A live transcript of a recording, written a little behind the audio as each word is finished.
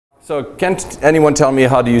So can't anyone tell me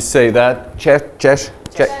how do you say that? Chesh?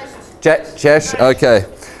 Okay.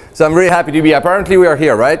 So I'm really happy to be. Apparently we are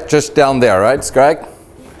here, right? Just down there, right? It's correct?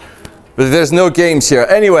 But there's no games here.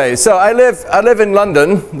 Anyway, so I live in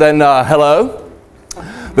London. Then hello.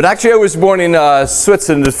 But actually I was born in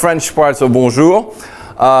Switzerland, the French part of bonjour.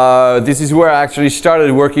 This is where I actually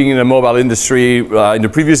started working in the mobile industry in the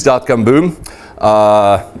previous dot-com boom.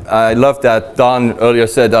 I love that Don earlier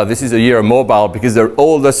said this is a year of mobile, because the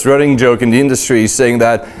oldest running joke in the industry is saying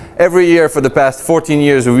that every year for the past 14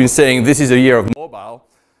 years we've been saying this is a year of mobile,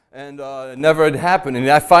 and never had happened, and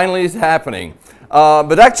that finally is happening.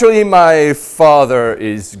 But actually my father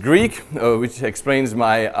is Greek, which explains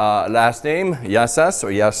my last name, Yassas or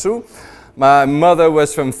Yasu. My mother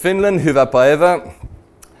was from Finland, Hyvä päivä.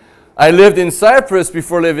 I lived in Cyprus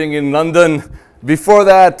before living in London. Before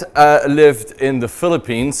that, I lived in the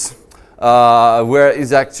Philippines, where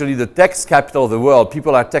is actually the text capital of the world.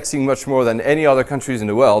 People are texting much more than any other countries in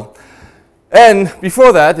the world. And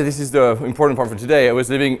before that, this is the important part for today, I was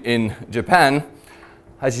living in Japan.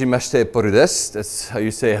 Hajimashite poru desu. That's how you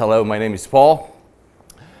say hello, my name is Paul.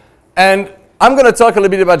 And I'm going to talk a little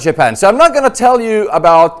bit about Japan. So I'm not going to tell you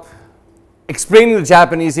about explaining the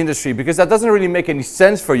Japanese industry, because that doesn't really make any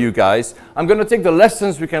sense for you guys. I'm going to take the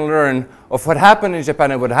lessons we can learn of what happened in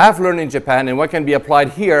Japan and what I have learned in Japan and what can be applied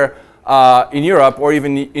here in Europe or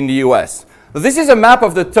even in the US. But this is a map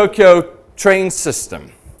of the Tokyo train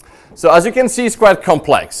system. So as you can see, it's quite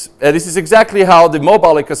complex. This is exactly how the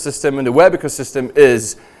mobile ecosystem and the web ecosystem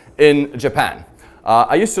is in Japan.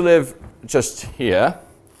 I used to live just here.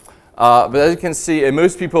 But as you can see,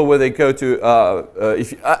 most people, where they go to,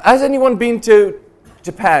 has anyone been to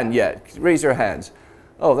Japan yet? Raise your hands.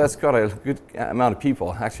 Oh, that's got a good amount of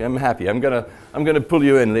people. Actually, I'm happy. I'm gonna pull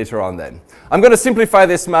you in later on then. I'm gonna simplify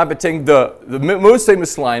this map by taking the most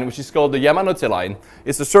famous line, which is called the Yamanote line.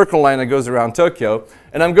 It's a circle line that goes around Tokyo.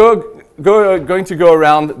 And I'm going to go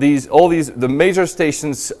around the major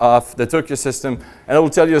stations of the Tokyo system, and I will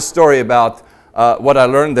tell you a story about what I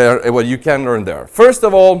learned there and what you can learn there. First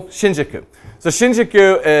of all, Shinjuku. So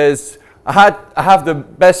Shinjuku is, I have the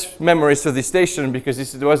best memories of this station, because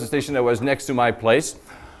there was a station that was next to my place.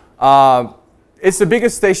 It's the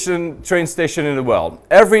biggest train station in the world.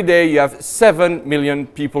 Every day you have 7 million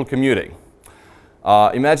people commuting.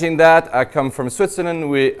 Imagine that. I come from Switzerland.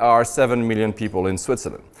 We are 7 million people in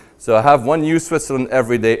Switzerland. So I have one new Switzerland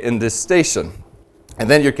every day in this station. And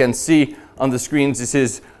then you can see on the screens, this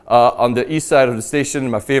is on the east side of the station,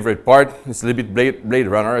 my favorite part. It's a little bit Blade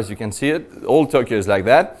Runner, as you can see it. Old Tokyo is like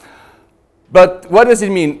that. But what does it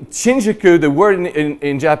mean? Shinjuku, the word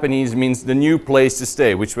in Japanese, means the new place to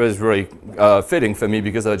stay, which was really fitting for me,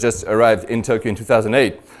 because I just arrived in Tokyo in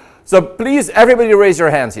 2008. So please, everybody raise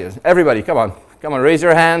your hands here. Everybody, come on. Come on, raise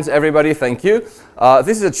your hands, everybody, thank you.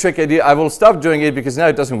 This is a trick idea. I will stop doing it because now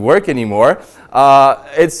it doesn't work anymore.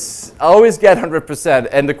 I always get 100%,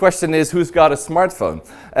 and the question is, who's got a smartphone?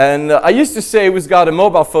 And I used to say who's got a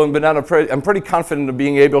mobile phone, but now I'm pretty confident of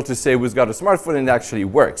being able to say who's got a smartphone, and it actually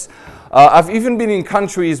works. I've even been in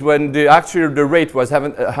countries when the rate was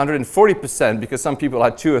 140%, because some people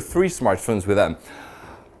had 2 or 3 smartphones with them.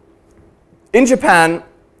 In Japan,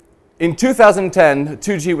 in 2010,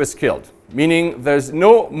 2G was killed, meaning there's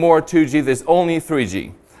no more 2G, there's only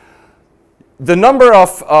 3G. The number of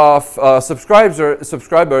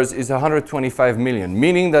subscribers is 125 million,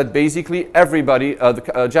 meaning that basically everybody,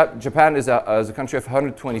 Japan is a country of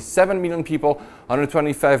 127 million people,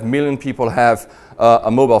 125 million people have a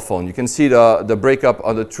mobile phone. You can see the breakup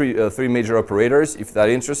on the three major operators, if that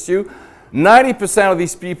interests you. 90% of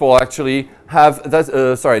these people actually have,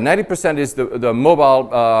 90% is the mobile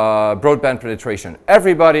broadband penetration.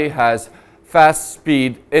 Everybody has fast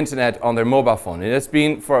speed internet on their mobile phone, and it's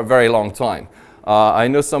been for a very long time. I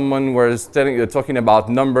know someone was talking about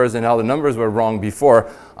numbers and how the numbers were wrong before.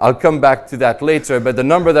 I'll come back to that later, but the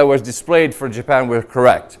number that was displayed for Japan were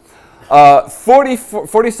correct.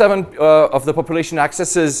 47 of the population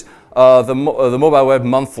accesses the mobile web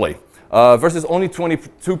monthly. Versus only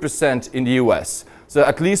 22% in the US. So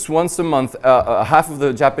at least once a month, half of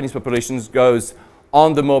the Japanese population goes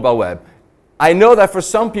on the mobile web. I know that for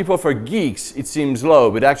some people, for geeks, it seems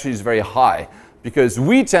low, but actually it's very high, because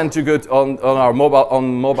we tend to go on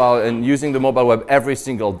mobile and using the mobile web every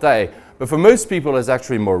single day. But for most people, it's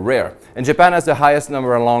actually more rare. And Japan has the highest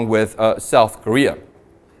number, along with South Korea.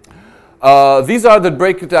 These are the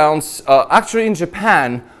breakdowns. Actually, in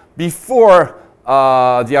Japan, before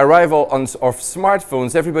the arrival of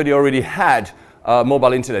smartphones, everybody already had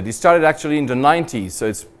mobile internet. It started actually in the 90s, so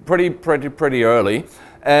it's pretty early.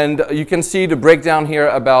 And you can see the breakdown here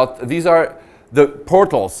about, these are The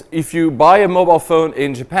portals. If you buy a mobile phone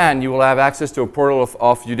in Japan, you will have access to a portal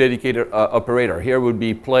of your dedicated operator. Here would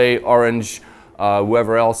be Play, Orange,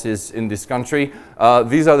 whoever else is in this country.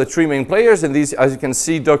 These are the three main players, and these, as you can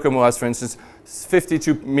see, Docomo has, for instance,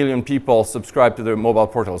 52 million people subscribed to their mobile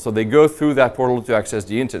portal. So they go through that portal to access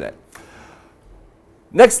the internet.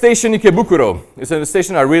 Next station, Ikebukuro. It's a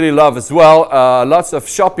station I really love as well. Lots of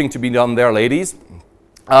shopping to be done there, ladies.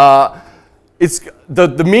 It's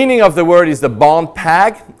the meaning of the word is the bond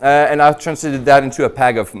pag, and I've translated that into a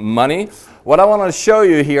pag of money. What I want to show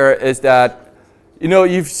you here is that, you know,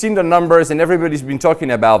 you've seen the numbers and everybody's been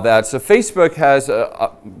talking about that. So Facebook has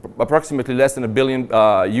approximately less than 1 billion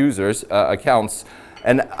users, accounts,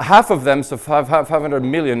 and half of them, so 500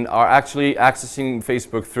 million, are actually accessing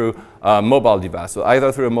Facebook through a mobile device, so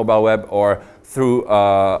either through a mobile web or through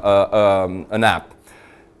an app.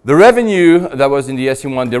 The revenue that was in the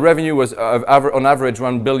SE1, the revenue was on average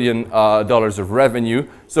 $1 billion of revenue.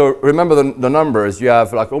 So remember the numbers. You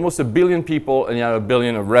have like almost 1 billion people and you have 1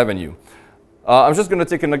 billion of revenue. I'm just going to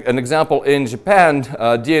take an example. In Japan,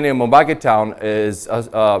 DNA Mobage Town is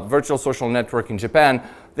a virtual social network in Japan.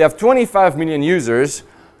 They have 25 million users.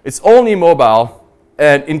 It's only mobile.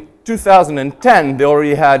 And in 2010, they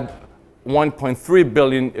already had 1.3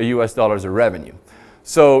 billion US dollars of revenue.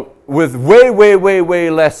 So with way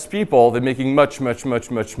less people, they're making much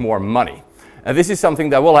more money. And this is something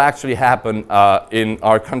that will actually happen in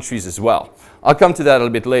our countries as well. I'll come to that a little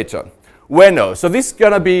bit later. Ueno. So this is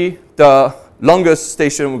going to be the longest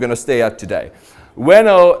station we're going to stay at today.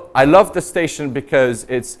 Ueno, I love the station because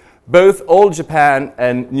it's both old Japan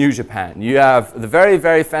and new Japan. You have the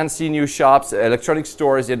very fancy new shops, electronic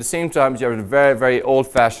stores. At the same time, you have the very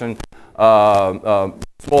old-fashioned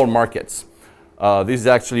small markets. This is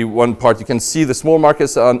actually one part. You can see the small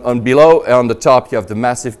markets on below, and on the top you have the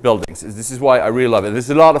massive buildings. This is why I really love it. There's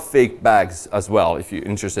a lot of fake bags as well, if you're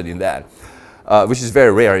interested in that, which is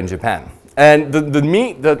very rare in Japan. And the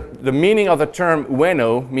meaning of the term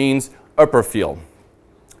ueno means upper field.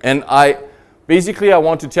 And I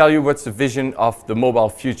want to tell you what's the vision of the mobile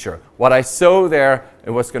future, what I saw there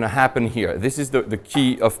and what's going to happen here. This is the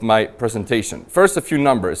key of my presentation. First, a few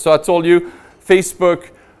numbers. So I told you, Facebook,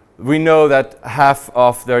 we know that half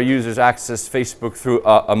of their users access Facebook through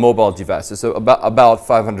a mobile device, so about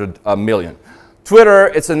 500 million. Twitter,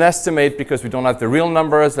 it's an estimate because we don't have the real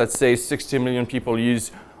numbers. Let's say 60 million people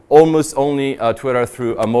use almost only Twitter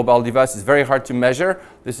through a mobile device. It's very hard to measure.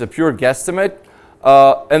 This is a pure guesstimate.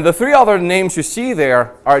 And the three other names you see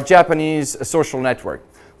there are Japanese social network.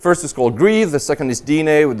 First is called Grieve, the second is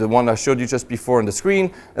Dine, the one I showed you just before on the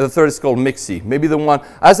screen, and the third is called Mixi. Maybe the one,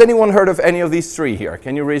 has anyone heard of any of these three here?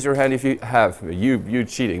 Can you raise your hand if you have? You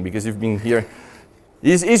cheating, because you've been here.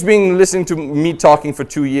 He's been listening to me talking for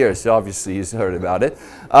 2 years, so obviously he's heard about it.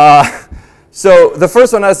 So the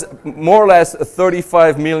first one has more or less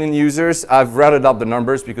 35 million users. I've rounded up the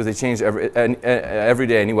numbers because they change every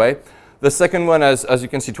day anyway. The second one has, as you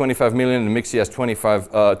can see, 25 million, and Mixi has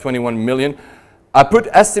 21 million. I put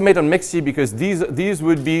estimate on Mixi because these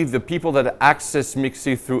would be the people that access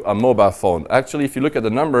Mixi through a mobile phone. Actually, if you look at the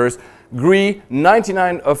numbers, GRI,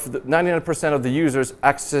 99% of the users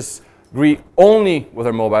access GRI only with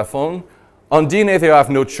their mobile phone. On DNA, they have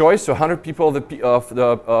no choice. So 100 people of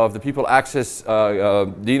the people access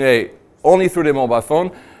DNA only through their mobile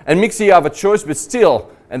phone. And Mixi, you have a choice, but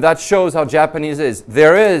still, and that shows how Japanese is.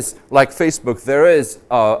 There is, like Facebook, there is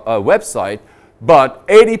a website, but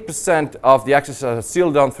 80% of the access are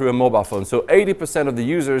still done through a mobile phone. So 80% of the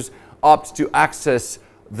users opt to access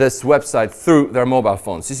this website through their mobile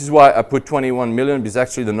phones. This is why I put 21 million, because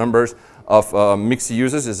actually the numbers of Mixi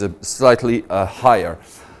users is slightly higher.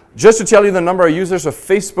 Just to tell you the number of users of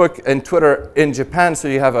Facebook and Twitter in Japan, so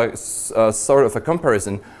you have a sort of a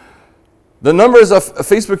comparison. The numbers of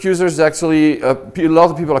Facebook users actually, a lot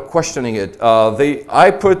of people are questioning it. I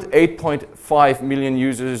put 8.5 million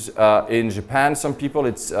users in Japan. Some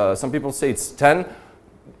people say it's 10.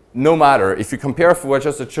 No matter. If you compare for what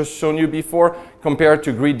I just shown you before, compared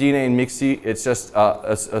to Gridine and Mixi, it's just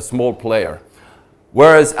a small player.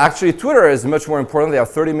 Whereas actually Twitter is much more important. They have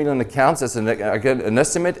 30 million accounts. That's again an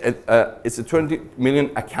estimate. It's a 20 million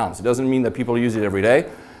accounts. It doesn't mean that people use it every day.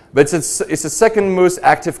 But it's the second most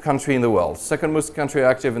active country in the world. Second most country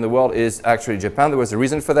active in the world is actually Japan. There was a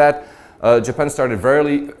reason for that. Japan started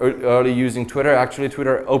very early using Twitter. Actually,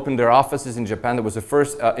 Twitter opened their offices in Japan. That was the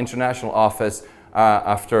first international office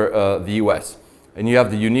after the US. And you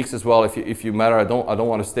have the uniques as well. If you matter, I don't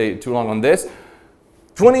want to stay too long on this.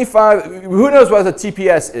 25. Who knows what a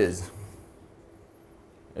TPS is?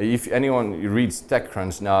 If anyone reads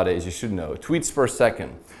TechCrunch nowadays, you should know. Tweets per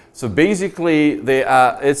second. So basically,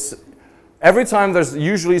 it's every time there's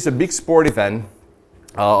usually a big sport event,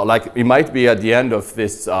 like it might be at the end of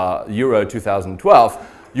this Euro 2012,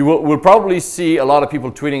 you will probably see a lot of people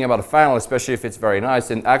tweeting about a final, especially if it's very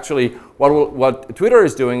nice. And actually, what Twitter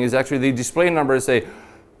is doing is actually they display numbers, say,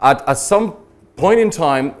 at some point in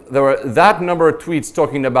time, there were that number of tweets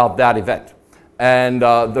talking about that event. And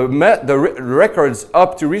the records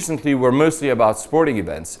up to recently were mostly about sporting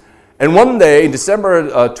events. And one day, in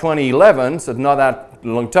December 2011, so not that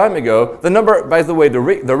long time ago, the number, by the way,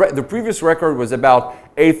 the previous record was about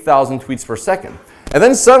 8,000 tweets per second. And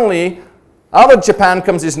then suddenly, out of Japan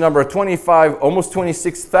comes this number, 25, almost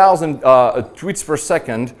 26,000 tweets per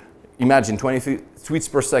second. Imagine 20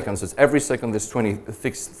 tweets per second, so it's every second there's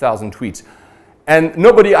 26,000 tweets. And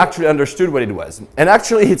nobody actually understood what it was. And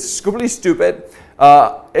actually, it's completely stupid.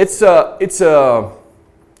 It's a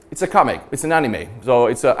comic. It's an anime. So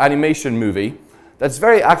it's an animation movie that's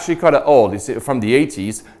actually quite old. It's from the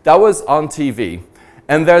 80s. That was on TV.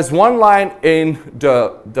 And there's one line in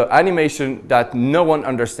the animation that no one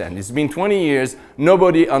understands. It's been 20 years.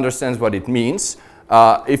 Nobody understands what it means.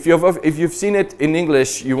 If you've seen it in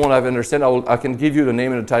English, you won't have understand. I can give you the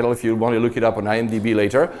name and the title if you want to look it up on IMDb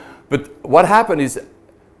later. But what happened is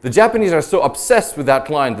the Japanese are so obsessed with that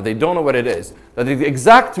line that they don't know what it is. That at the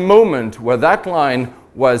exact moment where that line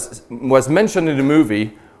was mentioned in the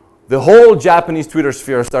movie, the whole Japanese Twitter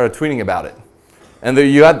sphere started tweeting about it. And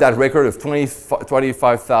you had that record of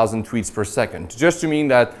 25,000 tweets per second, just to mean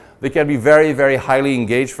that they can be very, very highly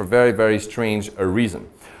engaged for very, very strange reason.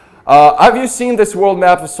 Have you seen this world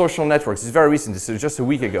map of social networks? It's very recent. This is just a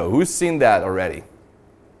week ago. Who's seen that already?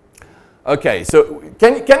 Okay, so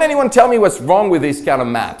can anyone tell me what's wrong with these kind of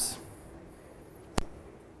maps?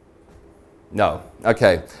 No.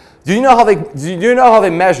 Okay. Do you know how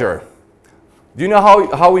they measure? Do you know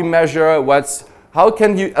how we measure how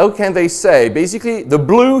can they say basically the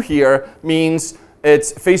blue here means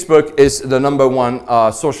Facebook is the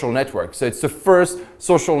 #1 social network. So it's the first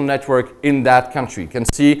social network in that country. You can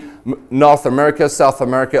see North America, South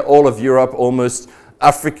America, all of Europe, almost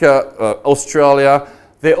Africa, Australia.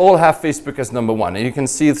 They all have Facebook as #1. And you can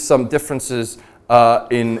see some differences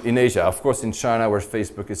in Asia. Of course, in China, where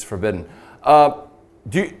Facebook is forbidden.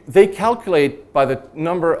 They calculate by the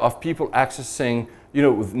number of people accessing,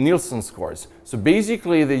 with Nielsen scores. So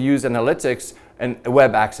basically, they use analytics and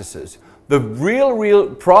web accesses. The real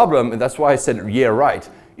problem, and that's why I said, yeah, right,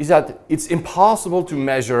 is that it's impossible to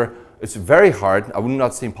measure. It's very hard, I would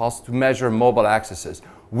not say impossible, to measure mobile accesses.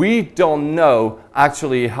 We don't know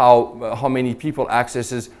actually how many people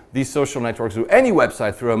accesses these social networks through any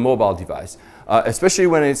website through a mobile device, especially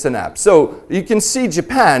when it's an app. So you can see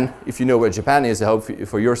Japan, if you know where Japan is, I hope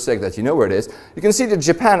for your sake that you know where it is. You can see that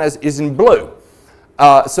Japan is in blue.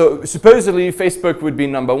 So supposedly Facebook would be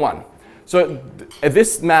 #1. So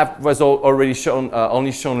this map was already shown,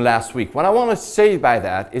 only shown last week. What I want to say by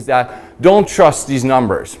that is that don't trust these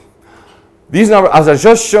numbers. These numbers, as I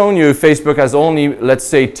just shown you, Facebook has only, let's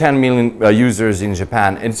say, 10 million users in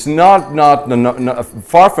Japan. It's not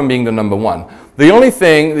far from being the #1. The only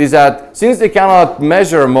thing is that since they cannot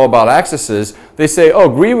measure mobile accesses, they say, oh,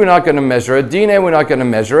 GRI, we're not going to measure it. DNA, we're not going to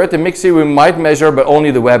measure it. And Mixi, we might measure, but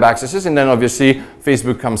only the web accesses. And then obviously,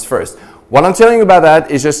 Facebook comes first. What I'm telling you about that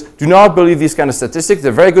is just do not believe these kind of statistics.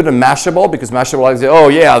 They're very good at Mashable because Mashable likes to say, oh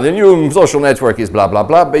yeah, the new social network is blah, blah,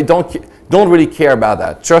 blah. But don't really care about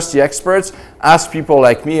that. Trust the experts. Ask people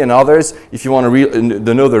like me and others if you want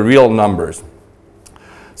to know the real numbers.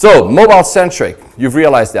 So mobile-centric. You've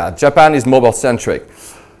realized that. Japan is mobile-centric.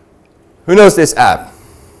 Who knows this app?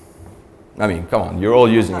 I mean, come on. You're all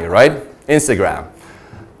using it, right? Instagram.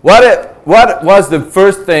 What was the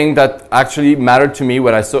first thing that actually mattered to me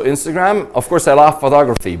when I saw Instagram? Of course, I love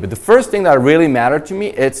photography, but the first thing that really mattered to me,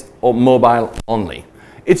 it's mobile only.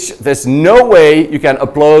 There's no way you can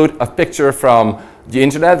upload a picture from the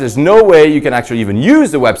internet. There's no way you can actually even use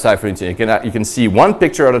the website for internet. You can see one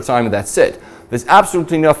picture at a time and that's it. There's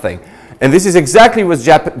absolutely nothing. And this is exactly what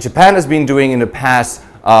Japan has been doing in the past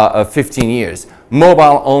 15 years.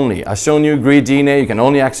 Mobile only. I've shown you GRI, DNA, you can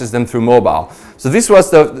only access them through mobile. So this was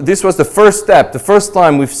the first step, the first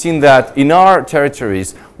time we've seen that in our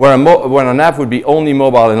territories where an app would be only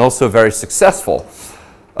mobile and also very successful.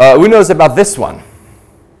 Who knows about this one?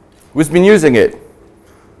 Who's been using it?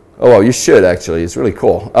 Oh, well, you should actually, it's really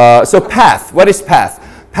cool. So Path, what is Path?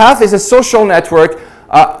 Path is a social network,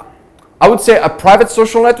 I would say a private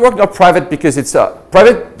social network, not private because it's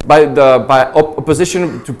private by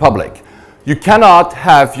opposition to public. You cannot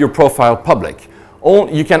have your profile public.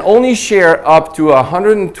 You can only share up to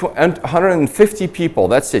 150 people.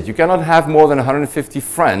 That's it. You cannot have more than 150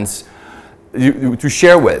 friends to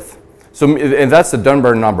share with. So, and that's the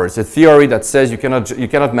Dunbar number. It's a theory that says you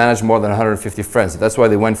cannot manage more than 150 friends. That's why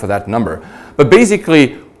they went for that number. But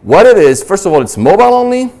basically, what it is, first of all, it's mobile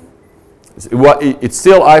only. It's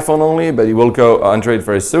still iPhone only, but it will go Android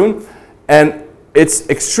very soon. And it's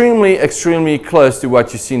extremely, extremely close to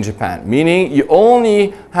what you see in Japan, meaning you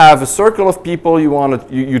only have a circle of people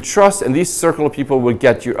you trust, and this circle of people will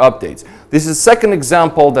get your updates. This is a second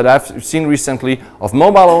example that I've seen recently of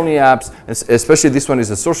mobile-only apps, especially this one is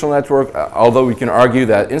a social network, although we can argue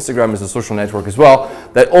that Instagram is a social network as well,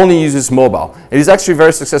 that only uses mobile. It is actually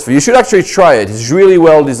very successful. You should actually try it. It's really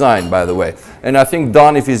well designed, by the way. And I think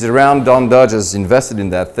Don, if he's around, Don Dodge has invested in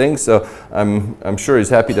that thing, so I'm sure he's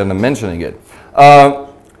happy that I'm mentioning it.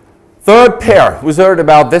 Third pair, who's heard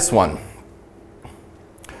about this one?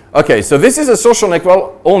 Okay, so this is a social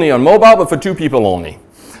network only on mobile, but for two people only.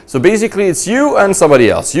 So basically it's you and somebody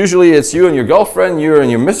else. Usually it's you and your girlfriend, you and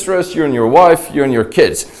your mistress, you and your wife, you and your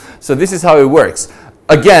kids. So this is how it works.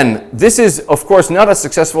 Again, this is of course not as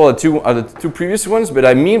successful as the two previous ones, but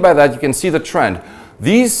I mean by that you can see the trend.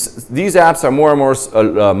 These apps are more and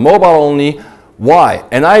more mobile only. Why?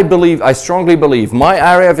 And I strongly believe, my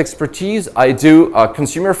area of expertise, I do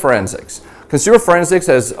consumer forensics. Consumer forensics,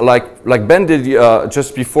 as like Ben did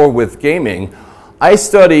just before with gaming, I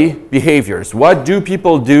study behaviors. What do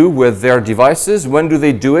people do with their devices? When do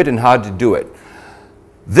they do it and how to do it?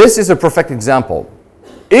 This is a perfect example.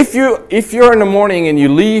 If you're in the morning and you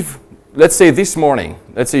leave, let's say this morning,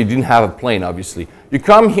 let's say you didn't have a plane obviously, you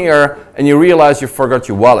come here and you realize you forgot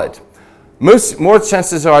your wallet. More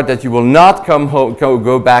chances are that you will not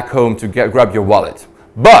go back home to grab your wallet.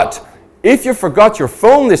 But if you forgot your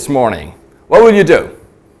phone this morning, what will you do?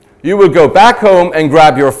 You will go back home and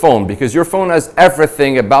grab your phone because your phone has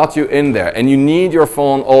everything about you in there and you need your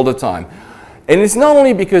phone all the time. And it's not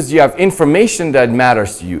only because you have information that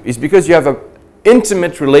matters to you, it's because you have an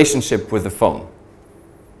intimate relationship with the phone.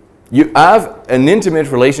 You have an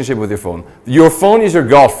intimate relationship with your phone. Your phone is your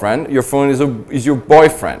girlfriend, your phone is your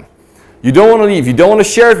boyfriend. You don't want to leave. You don't want to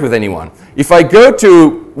share it with anyone. If I go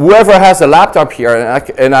to whoever has a laptop here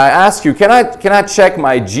and I ask you, can I check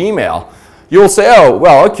my Gmail? You'll say, oh,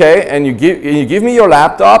 well, okay. And you give me your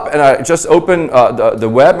laptop and I just open the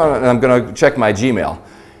web and I'm going to check my Gmail.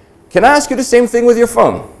 Can I ask you the same thing with your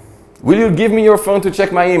phone? Will you give me your phone to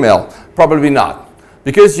check my email? Probably not.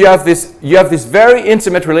 Because you have this very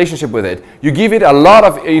intimate relationship with it. You give it a lot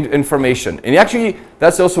of information. And actually,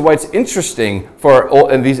 that's also why it's interesting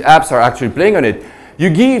and these apps are actually playing on it. You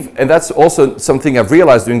give, and that's also something I've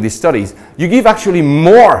realized doing these studies, you give actually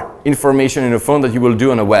more information in a phone that you will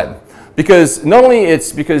do on a web. Because not only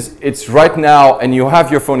it's because it's right now and you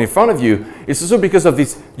have your phone in front of you, it's also because of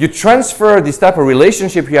this, you transfer this type of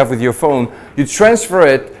relationship you have with your phone, you transfer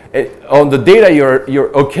it on the data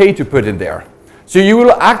you're okay to put in there. So you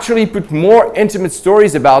will actually put more intimate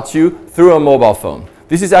stories about you through a mobile phone.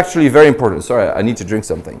 This is actually very important. Sorry, I need to drink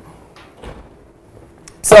something.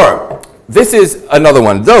 So this is another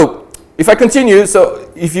one. Though, if I continue,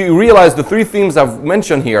 so if you realize the three themes I've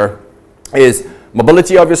mentioned here is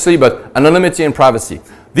mobility, obviously, but anonymity and privacy.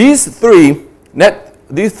 These three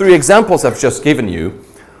examples I've just given you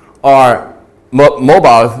are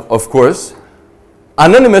mobile, of course,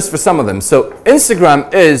 anonymous for some of them. So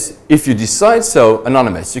Instagram is, if you decide so,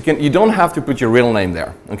 anonymous. You don't have to put your real name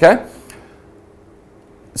there, okay?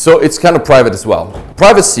 So it's kind of private as well.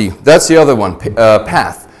 Privacy, that's the other one,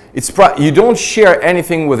 path. You don't share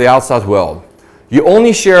anything with the outside world. You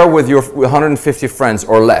only share with your 150 friends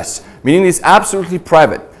or less, meaning it's absolutely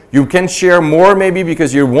private. You can share more maybe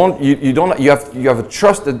because you have a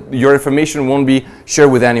trust that your information won't be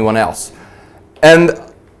shared with anyone else. And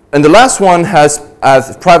the last one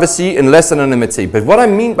has privacy and less anonymity. But what I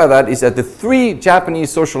mean by that is that the three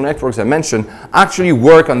Japanese social networks I mentioned actually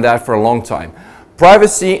work on that for a long time.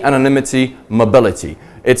 Privacy, anonymity, mobility.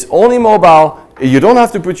 It's only mobile, you don't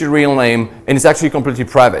have to put your real name, and it's actually completely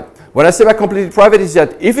private. When I say by completely private is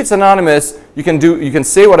that if it's anonymous, you can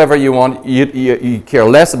say whatever you want, you care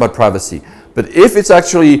less about privacy. But if it's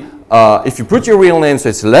actually if you put your real name so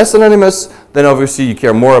it's less anonymous, then obviously you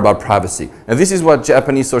care more about privacy. And this is what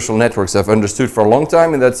Japanese social networks have understood for a long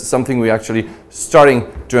time, and that's something we're actually starting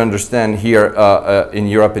to understand here in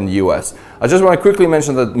Europe and the US. I just want to quickly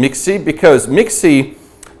mention that Mixi, because Mixi,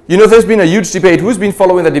 you know, there's been a huge debate. Who's been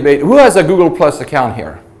following the debate? Who has a Google Plus account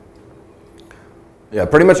here? Yeah,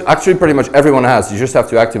 pretty much everyone has. You just have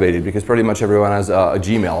to activate it because pretty much everyone has a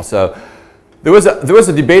Gmail. So there was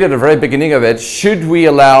a debate at the very beginning of it. Should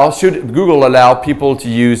Google allow people to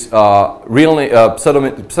use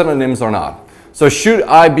pseudonyms or not? So should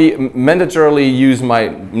I be mandatorily use my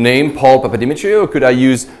name, Paul Papadimitriou, or could I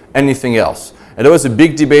use anything else? And there was a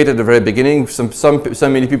big debate at the very beginning. So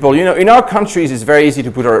many people, you know, in our countries, it's very easy to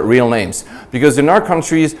put our real names. Because in our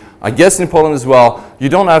countries, I guess in Poland as well, you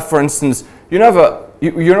don't have, for instance, you're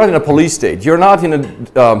not in a police state. You're not in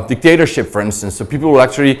a dictatorship, for instance, so people will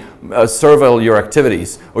actually surveil your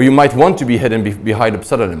activities, or you might want to be hidden behind a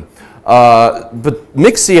pseudonym. But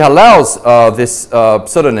Mixi allows this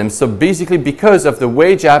pseudonym, so basically because of the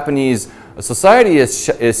way Japanese society is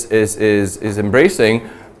embracing,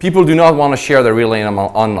 people do not want to share their real name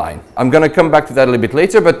online. I'm going to come back to that a little bit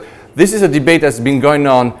later, but this is a debate that's been going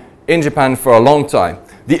on in Japan for a long time.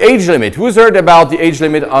 The age limit. Who's heard about the age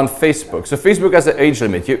limit on Facebook? So Facebook has an age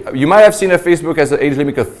limit. You might have seen that Facebook has an age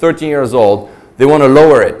limit of 13 years old. They want to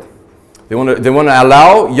lower it. They want to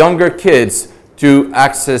allow younger kids to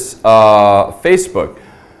access Facebook.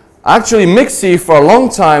 Actually, Mixi for a long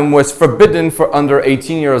time was forbidden for under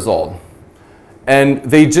 18 years old. And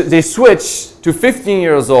they switched to 15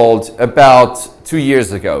 years old about 2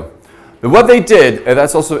 years ago. But what they did, and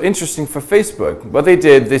that's also interesting for Facebook, what they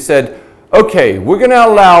did, they said, okay, we're going to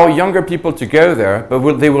allow younger people to go there,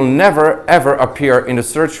 but they will never, ever appear in the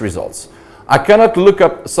search results. I cannot look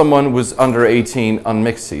up someone who's under 18 on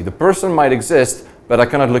Mixi. The person might exist, but I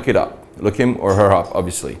cannot look it up. Look him or her up,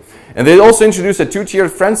 obviously. And they also introduced a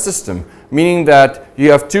two-tiered friend system, meaning that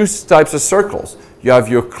you have two types of circles. You have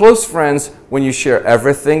your close friends when you share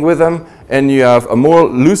everything with them, and you have a more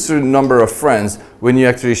looser number of friends when you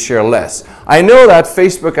actually share less. I know that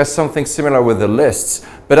Facebook has something similar with the lists,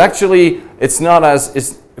 but actually it's not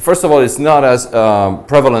as, first of all, it's not as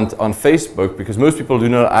prevalent on Facebook because most people do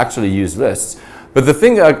not actually use lists. But the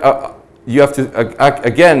thing you have to,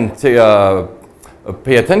 again,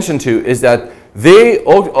 pay attention to is that they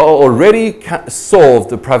already solved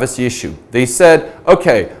the privacy issue. They said,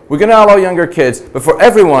 okay, we're going to allow younger kids, but for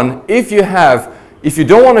everyone, if you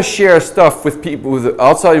don't want to share stuff with people with the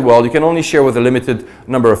outside world, you can only share with a limited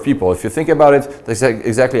number of people. If you think about it, that's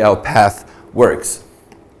exactly how Path works.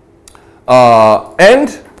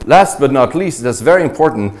 And last but not least, that's very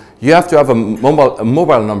important, you have to have a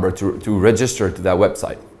mobile number to register to that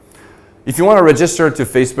website. If you want to register to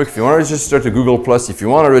Facebook, if you want to register to Google+, if you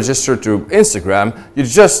want to register to Instagram, you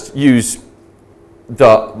just use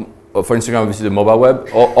for Instagram, obviously the mobile web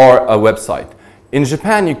or a website. In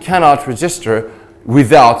Japan, you cannot register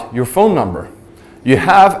without your phone number. You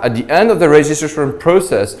have, at the end of the registration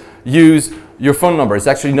process, use your phone number. It's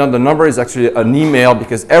actually not the number, it's actually an email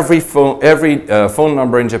because every phone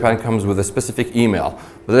number in Japan comes with a specific email.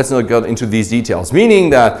 But let's not go into these details.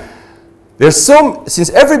 Meaning that since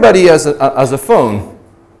everybody has a phone,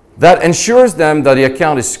 that ensures them that the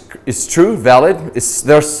account is true, valid.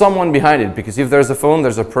 There's someone behind it because if there's a phone,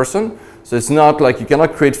 there's a person. So it's not like you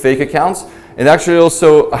cannot create fake accounts. It actually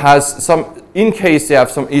also has some, in case they have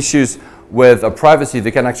some issues with privacy, they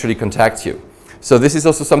can actually contact you. So this is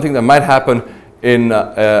also something that might happen in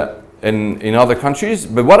other countries.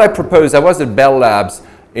 But what I proposed, I was at Bell Labs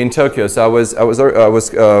in Tokyo. So I was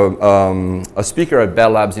a speaker at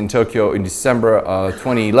Bell Labs in Tokyo in December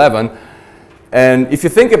 2011. And if you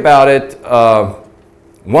think about it,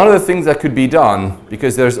 one of the things that could be done,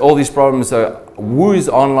 because there's all these problems, who is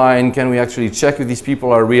online? Can we actually check if these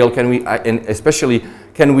people are real? Can we, and especially,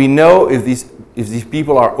 can we know if these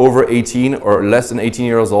people are over 18 or less than 18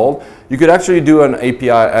 years old? You could actually do an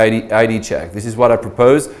API ID check. This is what I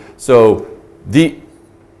propose. So the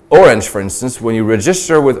Orange, for instance, when you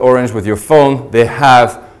register with Orange with your phone, they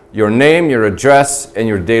have your name, your address, and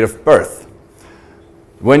your date of birth.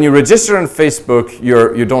 When you register on Facebook,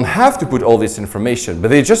 you don't have to put all this information, but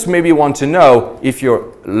they just maybe want to know if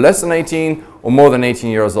you're less than 18 or more than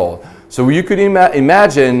 18 years old. So you could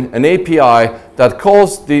imagine an API that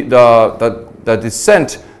calls that is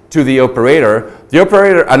sent to the operator. The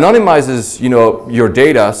operator anonymizes, your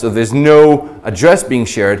data, so there's no address being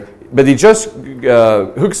shared, but it just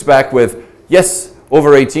hooks back with yes,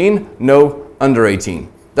 over 18, no, under 18.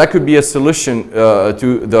 That could be a solution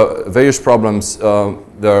to the various problems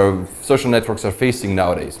the social networks are facing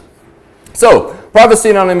nowadays. So, privacy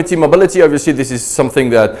and unlimited mobility, obviously this is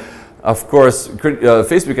something that, of course,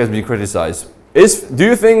 Facebook has been criticized. Do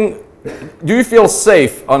you feel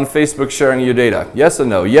safe on Facebook sharing your data? Yes or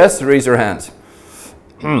no? Yes, raise your hand.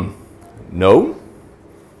 No?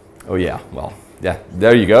 Oh yeah, well, yeah,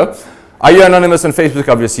 there you go. Are you anonymous on Facebook?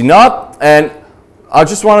 Obviously not. And I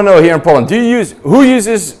just want to know here in Poland, who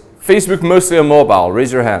uses Facebook mostly on mobile?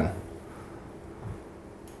 Raise your hand.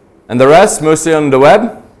 And the rest mostly on the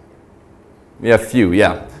web? Yeah, few,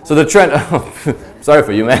 yeah. So the trend, sorry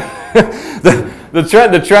for you, man.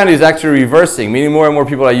 the trend is actually reversing, meaning more and more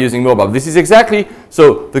people are using mobile. This is exactly,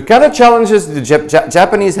 so the kind of challenges the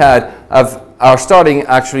Japanese had are starting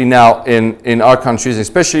actually now in our countries,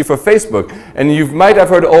 especially for Facebook. And you might have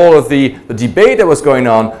heard all of the debate that was going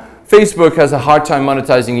on. Facebook has a hard time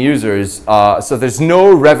monetizing users, so there's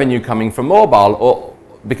no revenue coming from mobile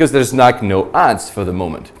because there's like no ads for the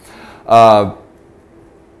moment.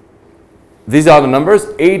 These are the numbers: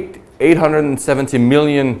 $870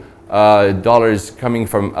 million coming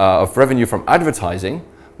from of revenue from advertising,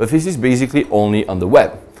 but this is basically only on the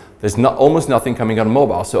web. There's almost nothing coming on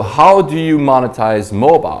mobile. So how do you monetize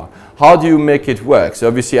mobile? How do you make it work? So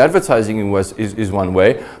obviously advertising is one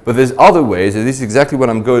way, but there's other ways, and this is exactly what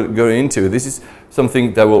I'm going into. This is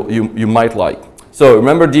something that you might like. So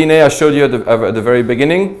remember DNA I showed you at the very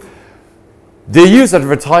beginning? They use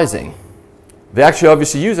advertising. They actually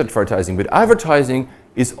obviously use advertising, but advertising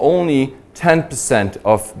is only 10%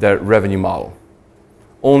 of their revenue model.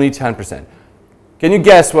 Only 10%. Can you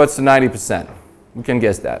guess what's the 90%? Who can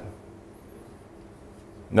guess that?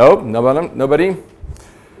 No? Nobody?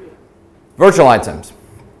 Virtual items.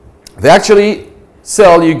 They actually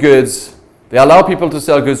sell you goods. They allow people to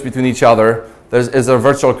sell goods between each other. There's a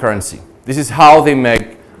virtual currency. This is how they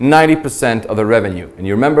make 90% of the revenue. And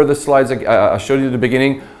you remember the slides I showed you at the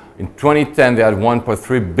beginning? In 2010, they had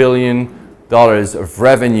 $1.3 billion of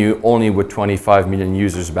revenue only with 25 million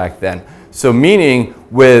users back then. So meaning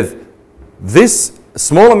with this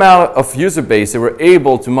small amount of user base, they were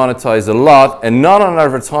able to monetize a lot, and not on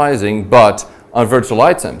advertising, but on virtual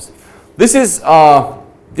items. This is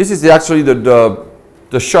actually the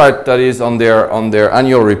chart that is on their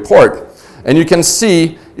annual report. And you can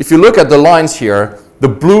see, if you look at the lines here, the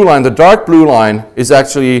blue line, the dark blue line, is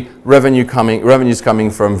actually revenues coming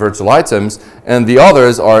from virtual items, and the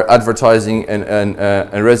others are advertising and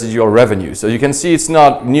residual revenue. So you can see it's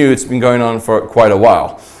not new, it's been going on for quite a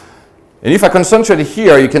while. And if I concentrate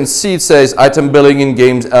here, you can see it says item billing in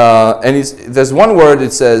games, and there's one word,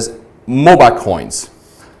 it says MOBA coins.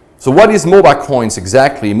 So what is MOBA coins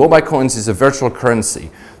exactly? MOBA coins is a virtual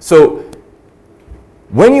currency. So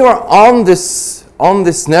when you are on this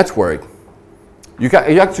network, you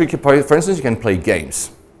actually can play, for instance, you can play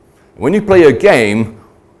games. When you play a game,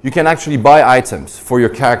 you can actually buy items for your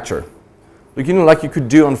character. Like, you know, like you could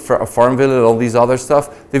do on Farmville and all these other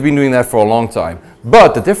stuff. They've been doing that for a long time.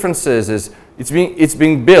 But the difference is it's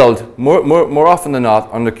being billed more often than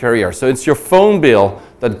not on the carrier. So it's your phone bill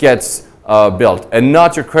that gets billed and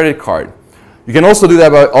not your credit card. You can also do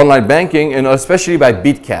that by online banking, and especially by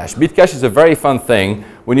Bitcash. Bitcash is a very fun thing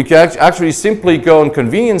when you can actually simply go in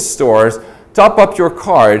convenience stores, top up your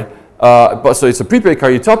card, so it's a prepaid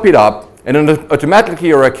card, you top it up, and then automatically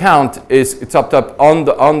your account is topped up on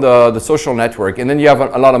the social network, and then you have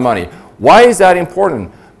a lot of money. Why is that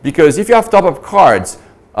important? Because if you have top-up cards,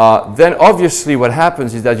 then obviously what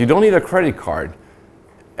happens is that you don't need a credit card,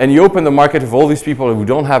 and you open the market of all these people who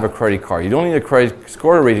don't have a credit card. You don't need a credit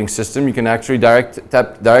score rating system. You can actually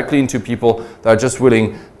tap directly into people that are just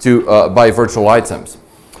willing to buy virtual items.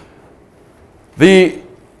 And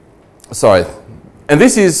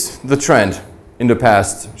this is the trend in the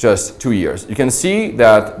past just 2 years. You can see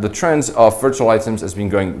that the trends of virtual items has been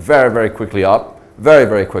going very, very quickly up, very,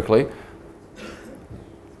 very quickly.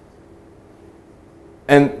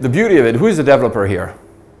 And the beauty of it, who is a developer here?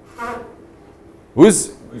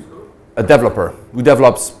 Who's a developer? Who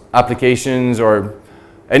develops applications, or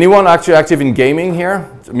anyone actually active in gaming here?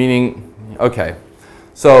 Meaning, okay.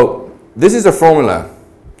 So this is a formula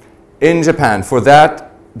in Japan for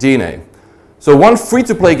that DNA. So one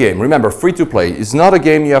free-to-play game, remember, free-to-play is not a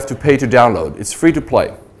game you have to pay to download. It's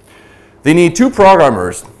free-to-play. They need 2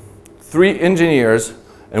 programmers, 3 engineers,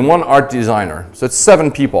 and 1 art designer. So it's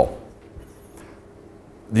 7 people.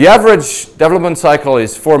 The average development cycle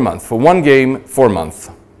is 4 months. For one game, 4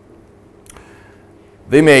 months.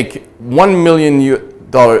 They make $1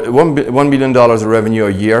 billion of revenue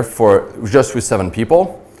a year for just with 7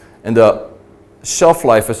 people. And the shelf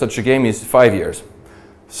life of such a game is 5 years.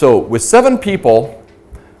 So with 7 people,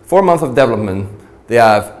 4 months of development, they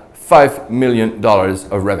have $5 million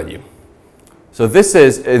of revenue. So this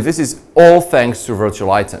is all thanks to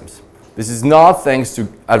virtual items. This is not thanks to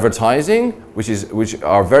advertising, which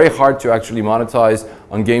are very hard to actually monetize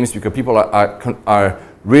on games because people are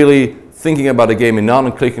really thinking about a game and not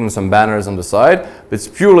on clicking on some banners on the side. But it's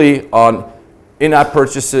purely on in-app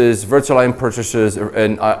purchases, virtual item purchases,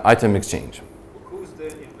 and item exchange. Who's the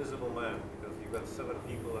invisible man? Because you've got 7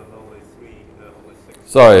 people and only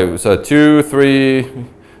 6. Sorry, so 2, 3.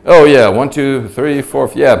 Oh yeah, 1, 2, 3,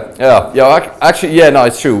 4. Yeah. Actually, yeah. No,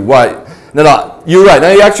 it's true. Why? No, you're right.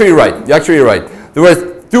 No, you're actually right. You're right. There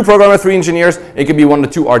were 2 programmers, 3 engineers. It could be 1 to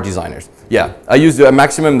 2 art designers. Yeah, I used a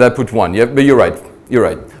maximum that put 1. Yeah, but you're right. You're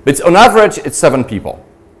right. But on average, it's 7 people.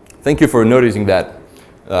 Thank you for noticing that.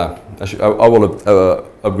 I will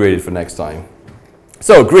upgrade it for next time.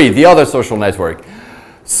 So Greed, the other social network.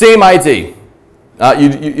 Same idea.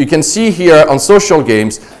 You can see here on social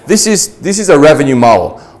games, this is a revenue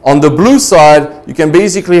model. On the blue side, you can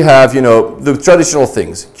basically have, you know, the traditional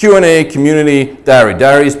things. Q&A, community, diary.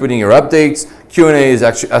 Diary is putting your updates. Q&A is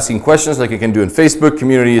actually asking questions like you can do in Facebook.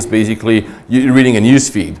 Community is basically you reading a news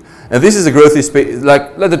feed. And this is a growthy space,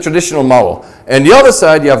 like the traditional model. And the other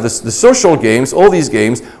side, you have the social games, all these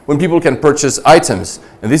games, when people can purchase items.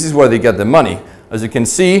 And this is where they get the money. As you can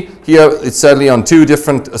see here, it's sadly on two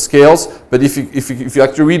different scales, but if you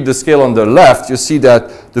actually read the scale on the left, you see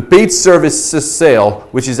that the paid services sale,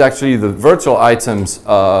 which is actually the virtual items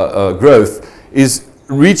growth, is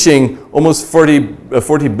reaching almost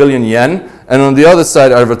 40 billion yen, and on the other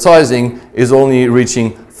side, advertising is only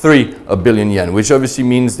reaching 3 billion yen, which obviously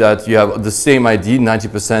means that you have the same idea,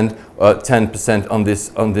 90%,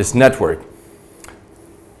 10% on this network.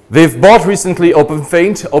 They've bought recently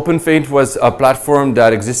OpenFaint. OpenFaint was a platform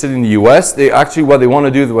that existed in the US. They actually, what they want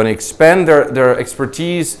to do, they want to expand their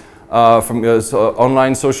expertise from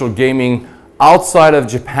online social gaming outside of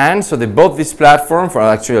Japan. So they bought this platform for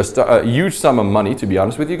actually a huge sum of money, to be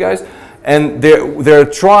honest with you guys. And they're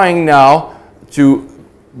trying now to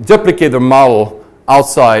duplicate their model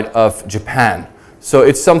outside of Japan. So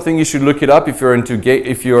it's something you should look it up if you're into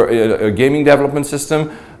a gaming development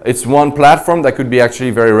system. It's one platform that could be actually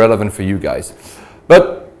very relevant for you guys.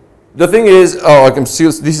 But the thing is, I can see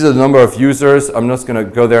this is the number of users. I'm not going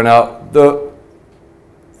to go there now.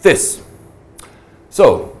 This.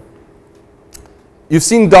 So you've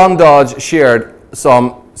seen Don Dodge shared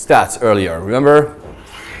some stats earlier. Remember?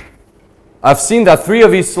 I've seen that 3 of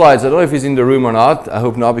these slides. I don't know if he's in the room or not. I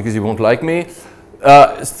hope not, because he won't like me.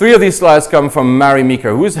 3 of these slides come from Mary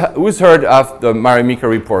Meeker. Who's heard of the Mary Meeker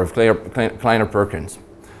report of Kleiner Perkins?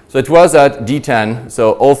 So it was at D10,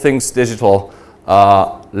 so All Things Digital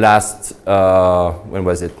last, when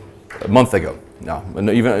was it? A month ago. No,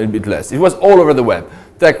 even a bit less. It was all over the web.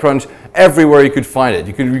 TechCrunch, everywhere you could find it.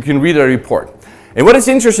 You can read a report. And what is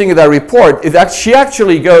interesting in that report is that she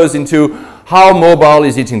actually goes into how mobile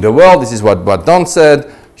is eating the world. This is what Don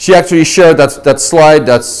said. She actually shared that slide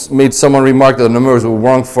that's made someone remark that the numbers were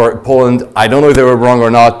wrong for Poland. I don't know if they were wrong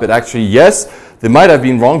or not, but actually, yes, they might have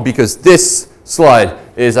been wrong because this slide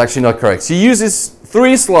is actually not correct. She uses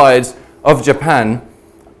 3 slides of Japan,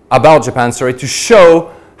 about Japan, sorry, to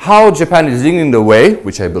show how Japan is leading the way,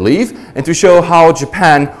 which I believe, and to show how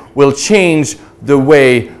Japan will change the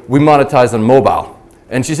way we monetize on mobile.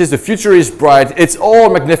 And she says the future is bright. It's all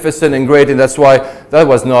magnificent and great, and that's why that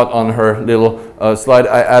was not on her little slide.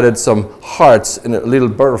 I added some hearts and little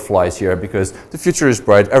butterflies here because the future is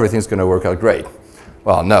bright. Everything's going to work out great.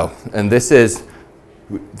 Well, no. And this is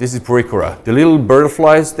Purikura. The little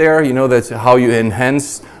butterflies there, you know, that's how you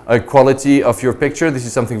enhance quality of your picture. This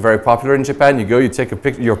is something very popular in Japan. You go, you take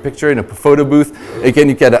your picture in a photo booth. Again,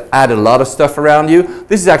 you can add a lot of stuff around you.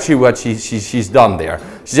 This is actually what she's done there.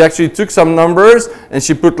 She actually took some numbers and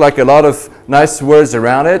she put like a lot of nice words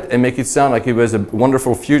around it and make it sound like it was a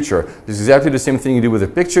wonderful future. This is exactly the same thing you do with a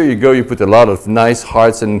picture. You go, you put a lot of nice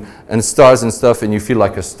hearts and stars and stuff, and you feel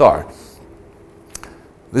like a star.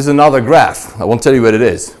 This is another graph. I won't tell you what it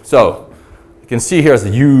is. So you can see here's a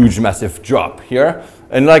huge, massive drop here.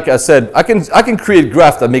 And like I said, I can create a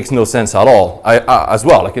graph that makes no sense at all as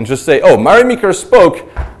well. I can just say, oh, Mary Meeker spoke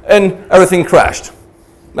and everything crashed.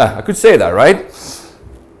 I could say that, right?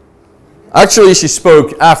 Actually, she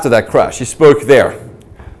spoke after that crash. She spoke there.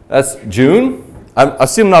 That's June. I'm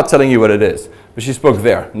still not telling you what it is, but she spoke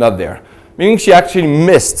there, not there. Meaning she actually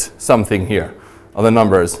missed something here on the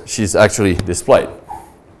numbers she's actually displayed.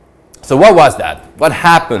 So what was that? What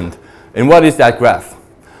happened? And what is that graph?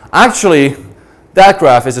 Actually, that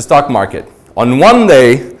graph is the stock market. On one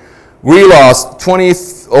day, we lost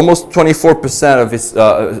almost 24% of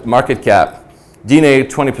its market cap. DNA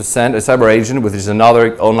 20%, a cyber agent, which is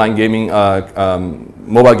another online gaming,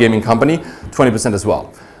 mobile gaming company, 20% as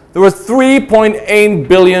well. There was $3.8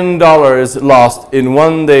 billion lost in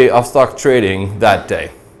one day of stock trading that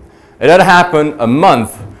day. And that happened a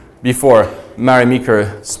month before Mary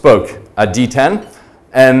Meeker spoke at D10,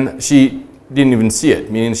 and she didn't even see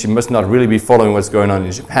it, meaning she must not really be following what's going on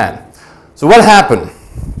in Japan. So what happened?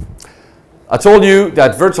 I told you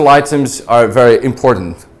that virtual items are very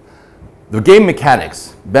important. The game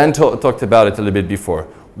mechanics, Ben talked about it a little bit before.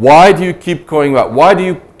 Why do you keep going back? Why do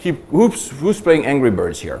you keep, who's playing Angry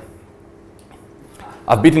Birds here?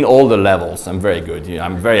 I've beaten all the levels. I'm very good. You know,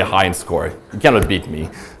 I'm very high in score. You cannot beat me.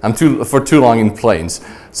 I'm for too long in planes.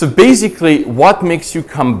 So basically, what makes you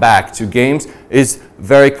come back to games is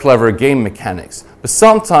very clever game mechanics. But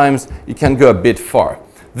sometimes you can go a bit far.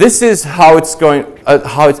 This is how it's going,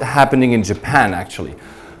 how it's happening in Japan, actually.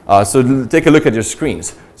 So take a look at your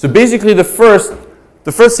screens. So basically, the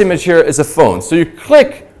first image here is a phone. So you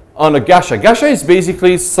click on a gacha. Gacha is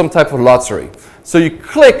basically some type of lottery. So you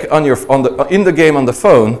click in the game on the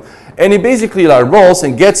phone, and it basically rolls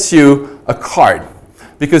and gets you a card.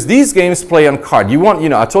 Because these games play on card.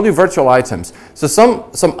 I told you virtual items. So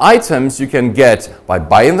some items you can get by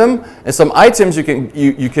buying them, and some items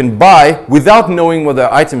you can buy without knowing what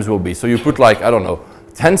the items will be. So you put like, I don't know,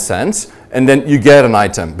 10 cents, and then you get an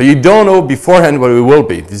item. But you don't know beforehand what it will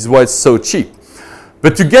be. This is why it's so cheap.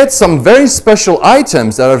 But to get some very special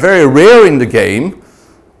items that are very rare in the game,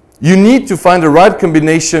 you need to find the right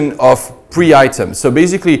combination of pre-items. So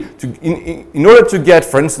basically, in order to get,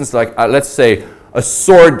 for instance, like let's say, a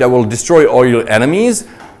sword that will destroy all your enemies,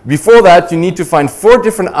 before that you need to find 4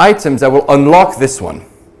 different items that will unlock this one.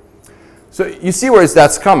 So you see where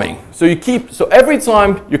that's coming. So every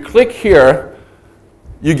time you click here,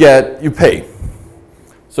 you pay.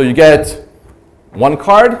 So you get one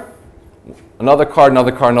card, another card,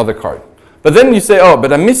 another card, another card. But then you say, oh,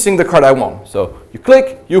 but I'm missing the card I want. So you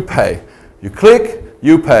click, you pay. You click,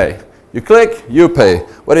 you pay. You click, you pay.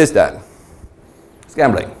 What is that? It's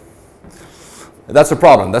gambling. That's a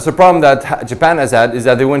problem. That's a problem that Japan has had, is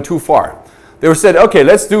that they went too far. They said, okay,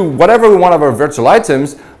 let's do whatever we want of our virtual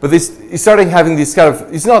items, but they started having these kind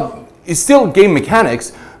of, it's still game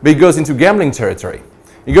mechanics, but it goes into gambling territory.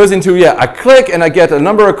 It goes into, I click and I get a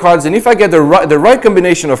number of cards, and if I get the right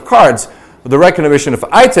combination of cards, the right combination of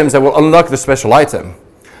items, I will unlock the special item.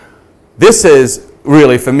 This is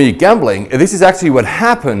really, for me, gambling. And this is actually what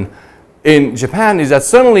happened in Japan, is that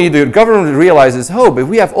suddenly the government realizes, oh, but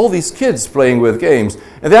we have all these kids playing with games,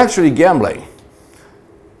 and they're actually gambling.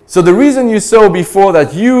 So the reason you saw before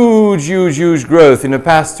that huge growth in the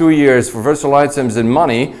past 2 years for virtual items and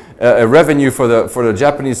money, revenue for the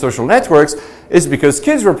Japanese social networks, is because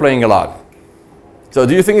kids were playing a lot. So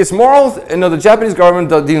do you think it's moral? The Japanese government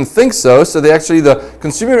didn't think so, so the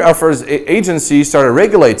Consumer Affairs Agency started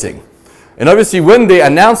regulating. And obviously when they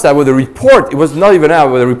announced that with a report, it was not even out,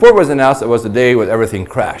 when the report was announced, it was the day when everything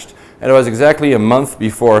crashed. And it was exactly a month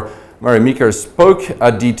before Mary Meeker spoke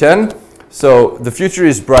at D10. So the future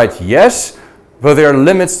is bright, yes, but there are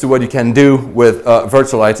limits to what you can do with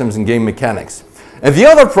virtual items and game mechanics. And the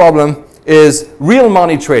other problem is real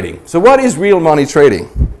money trading. So what is real money trading?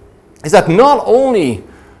 Is that not only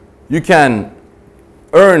you can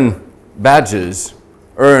earn badges,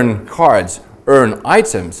 earn cards, earn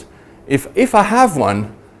items. If I have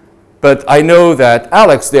one, but I know that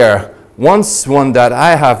Alex there wants one that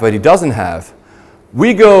I have but he doesn't have,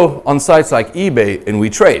 we go on sites like eBay and we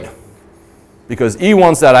trade. Because he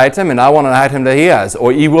wants that item and I want an item that he has,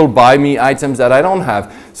 or he will buy me items that I don't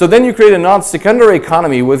have. So then you create a non-secondary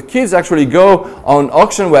economy where kids actually go on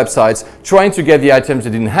auction websites trying to get the items they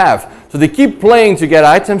didn't have. So they keep playing to get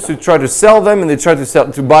items to try to sell them, and they try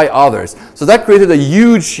to buy others. So that created a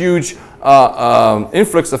huge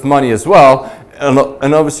influx of money as well,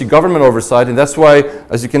 and obviously government oversight. And that's why,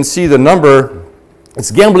 as you can see, the number,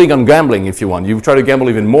 it's gambling on gambling, if you want. You try to gamble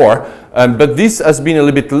even more, but this has been a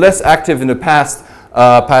little bit less active in the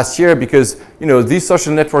past year, because these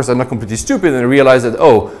social networks are not completely stupid, and they realize that,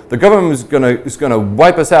 oh, the government is gonna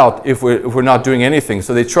wipe us out if we're not doing anything.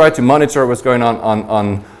 So they try to monitor what's going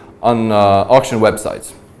on auction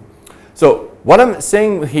websites. So what I'm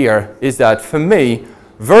saying here is that for me,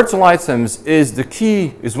 virtual items is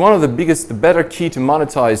one of the better key to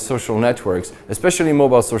monetize social networks, especially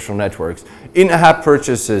mobile social networks. In-app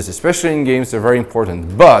purchases, especially in games, are very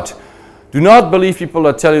important. But do not believe people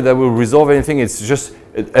that tell you that will resolve anything. It's just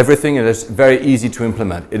everything, and it's very easy to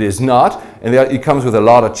implement. It is not, and it comes with a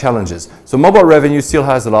lot of challenges. So mobile revenue still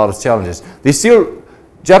has a lot of challenges.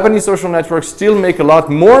 Japanese social networks still make a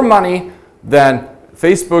lot more money than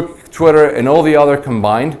Facebook, Twitter, and all the other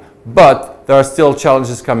combined, but there are still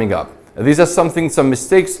challenges coming up. These are some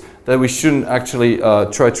mistakes that we shouldn't actually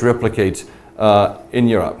try to replicate in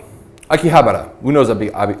Europe. Akihabara. Who knows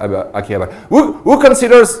about Akihabara? Who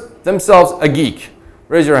considers themselves a geek?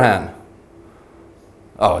 Raise your hand.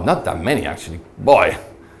 Oh, not that many actually. Boy.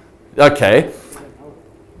 Okay.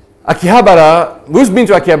 Akihabara. Who's been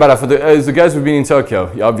to Akihabara? For the guys who've been in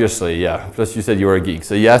Tokyo, obviously, yeah. Plus you said you were a geek,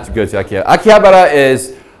 so you have to go to Akihabara. Akihabara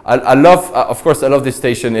is, I love, of course, I love this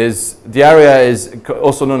station. The area is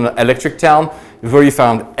also known as Electric Town, where you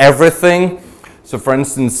found everything. So for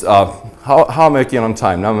instance, How am I making on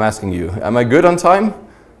time? Now I'm asking you. Am I good on time?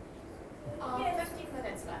 15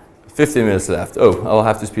 minutes left. 15 minutes left. Oh, I'll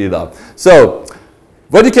have to speed it up. So,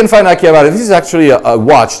 what you can find at Akihabara, this is actually a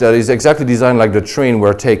watch that is exactly designed like the train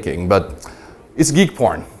we're taking, but it's geek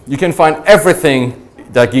porn. You can find everything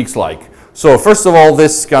that geeks like. So first of all,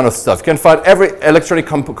 this kind of stuff. You can find every electronic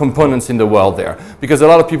components in the world there, because a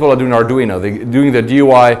lot of people are doing Arduino. They're doing the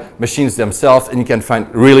DIY machines themselves, and you can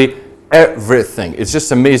find really everything. It's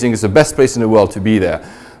just amazing. It's the best place in the world to be there.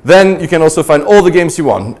 Then you can also find all the games you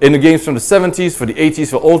want. In the games from the 70s, for the 80s,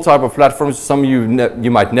 for all type of platforms. Some you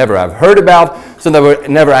might never have heard about. Some that were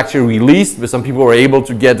never actually released, but some people were able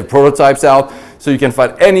to get the prototypes out. So you can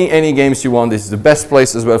find any games you want. This is the best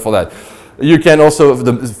place as well for that. You can also,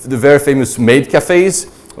 the very famous maid cafes,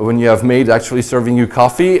 when you have maid actually serving you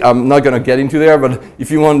coffee. I'm not going to get into there, but if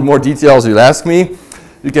you want more details, you'll ask me.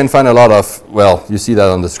 You can find a lot of, well, you see that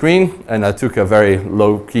on the screen, and I took a very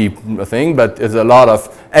low-key thing, but there's a lot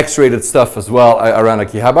of X-rated stuff as well around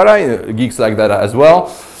Akihabara, geeks like that as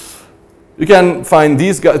well. You can find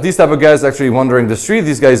these type of guys actually wandering the street.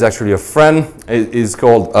 This guy is actually a friend. He's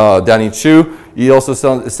called Danny Chu. He also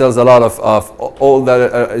sells a lot of all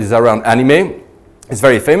that is around anime. It's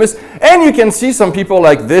very famous. And you can see some people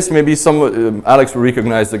like this. Maybe some, Alex will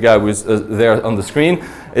recognize the guy who's there on the screen.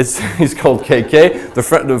 He's called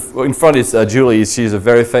KK. In front is Julie. She's a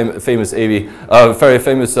very famous very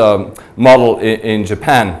famous model in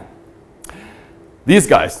Japan. These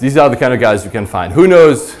guys, these are the kind of guys you can find. Who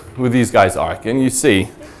knows who these guys are? Can you see?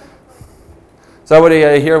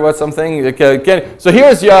 Somebody hear about something? Okay, so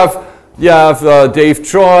here's you have Dave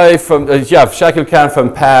Troy from you have Shakil Khan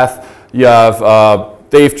from Path. You have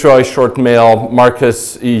Dave Troy, Short Mail,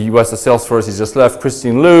 Marcus, he was at Salesforce, he just left,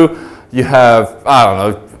 Christine Liu. You have, I don't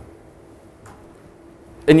know,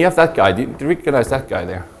 and you have that guy. Do you recognize that guy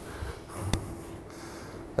there?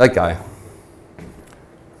 That guy.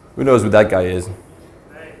 Who knows who that guy is?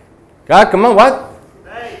 Dave. Ah, come on, what?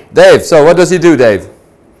 Dave. Dave, so what does he do, Dave?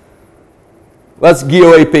 What's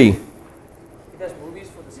GOAP? He does movies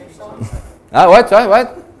for the same song.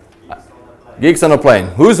 What? Geeks on a Plane.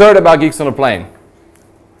 Who's heard about Geeks on a Plane?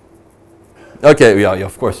 Okay, yeah,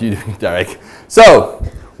 of course you do, Derek. So,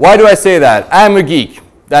 why do I say that? I'm a geek,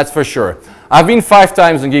 that's for sure. I've been 5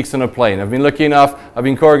 times on Geeks on a Plane. I've been lucky enough, I've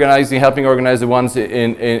been co-organizing, helping organize the ones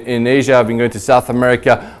in Asia. I've been going to South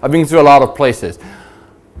America. I've been through a lot of places.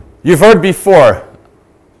 You've heard before,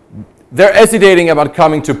 they're hesitating about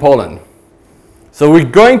coming to Poland. So we're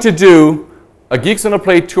going to do a Geeks on a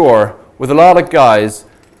Plane tour with a lot of guys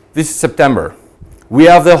this September. We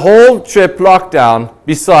have the whole trip locked down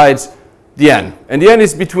besides the end. And the end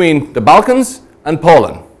is between the Balkans and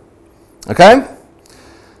Poland. Okay?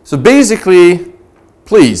 So basically,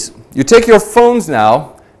 please, you take your phones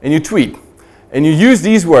now and you tweet. And you use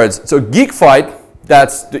these words. So Geek Fight,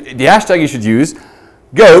 that's the hashtag you should use.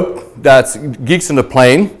 GOAP, that's Geeks on the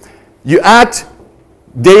Plane. You add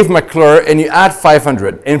Dave McClure and you add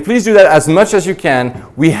 500. And please do that as much as you can.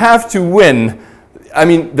 We have to win. I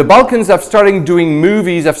mean, the Balkans have started doing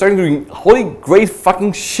movies, have started doing holy great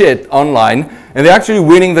fucking shit online, and they're actually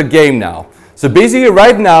winning the game now. So basically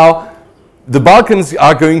right now, the Balkans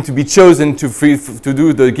are going to be chosen to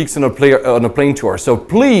do the Geeks on a Plane tour. So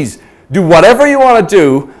please, do whatever you want to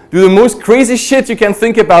do the most crazy shit you can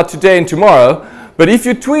think about today and tomorrow, but if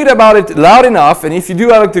you tweet about it loud enough, and if you do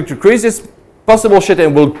the craziest possible shit,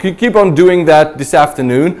 and we'll keep on doing that this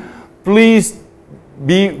afternoon, please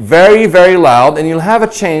be very, very loud, and you'll have a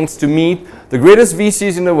chance to meet the greatest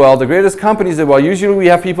VCs in the world, the greatest companies in the world. Usually we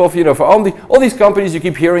have people, for all these companies you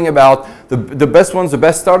keep hearing about, the best ones, the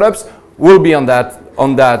best startups, will be on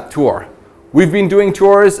that tour. We've been doing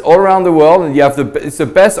tours all around the world, and it's the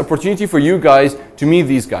best opportunity for you guys to meet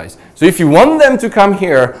these guys. So if you want them to come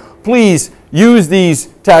here, please use these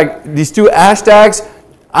 2 hashtags.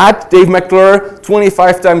 At Dave McClure,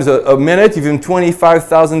 25 times a minute, even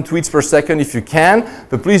 25,000 tweets per second if you can.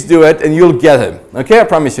 But please do it and you'll get him. Okay, I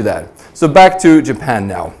promise you that. So back to Japan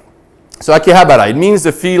now. So Akihabara, it means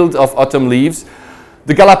the field of autumn leaves.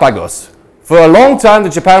 The Galapagos. For a long time,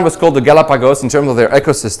 Japan was called the Galapagos in terms of their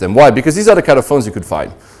ecosystem. Why? Because these are the kind of phones you could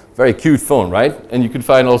find. Very cute phone, right? And you could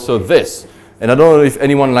find also this. And I don't know if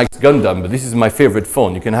anyone likes Gundam, but this is my favorite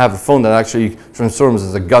phone. You can have a phone that actually transforms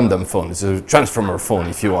as a Gundam phone. It's a transformer phone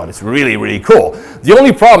if you want. It's really, really cool. The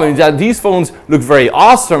only problem is that these phones look very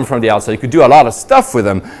awesome from the outside. You could do a lot of stuff with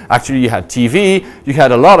them. Actually, you had TV, you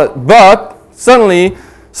had a lot of, but suddenly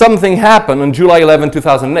something happened on July 11,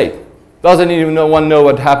 2008. Doesn't even one know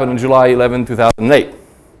what happened on July 11, 2008?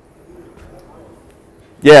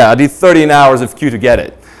 Yeah, I did 13 hours of queue to get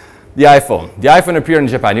it. the iPhone. The iPhone appeared in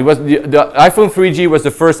Japan. It was the iPhone 3G was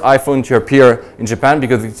the first iPhone to appear in Japan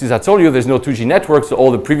because, as I told you, there's no 2G network, so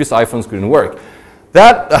all the previous iPhones couldn't work.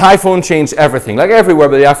 That iPhone changed everything, like everywhere,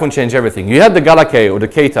 but the iPhone changed everything. You had the Galaké or the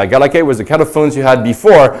Keita. Galaké was the kind of phones you had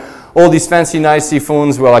before. All these fancy, nicey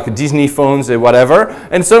phones were like Disney phones or whatever,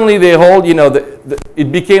 and suddenly they hold, you know,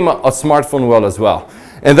 it became a smartphone world as well.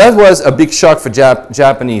 And that was a big shock for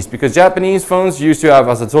Japanese, because Japanese phones used to have,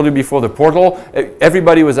 as I told you before, the portal.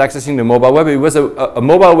 Everybody was accessing the mobile web. It was a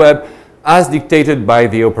mobile web as dictated by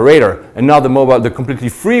the operator, and not the completely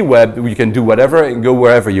free web where you can do whatever and go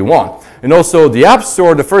wherever you want. And also the App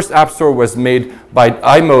Store, the first App Store was made by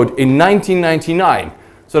iMode in 1999.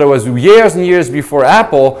 So that was years and years before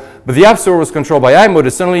Apple, but the App Store was controlled by iMode,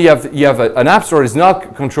 and suddenly you have an App Store that is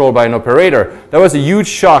not controlled by an operator. That was a huge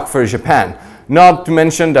shock for Japan. Not to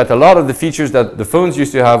mention that a lot of the features that the phones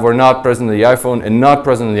used to have were not present in the iPhone and not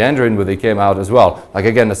present in the Android when they came out as well. Like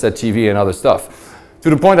again, I said TV and other stuff. To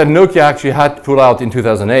the point that Nokia actually had to pull out in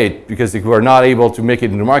 2008 because they were not able to make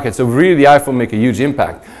it in the market. So really the iPhone make a huge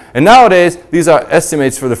impact. And nowadays, these are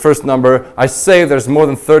estimates for the first number. I say there's more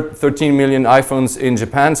than 13 million iPhones in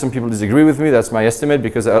Japan. Some people disagree with me. That's my estimate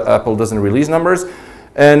because Apple doesn't release numbers.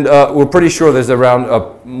 And we're pretty sure there's around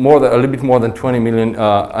a little bit more than 20 million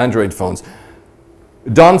Android phones.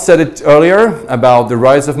 Don said it earlier about the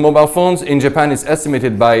rise of mobile phones. In Japan, it's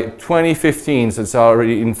estimated by 2015, so it's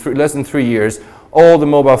already in less than 3 years, all the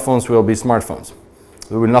mobile phones will be smartphones.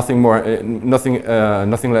 There will nothing more, nothing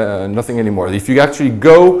anymore. If you actually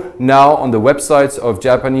go now on the websites of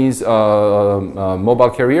Japanese mobile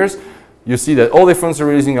carriers, you see that all the phones are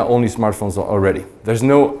releasing are only smartphones already. There's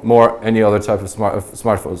no more any other type of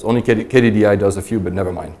smartphones. Only KDDI does a few, but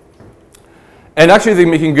never mind. And actually, they're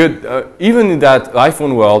making good. Even in that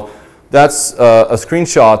iPhone world, that's a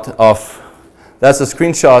screenshot of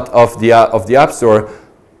the App Store.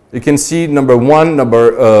 You can see number 1,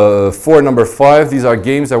 number 4, number 5. These are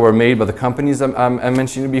games that were made by the companies I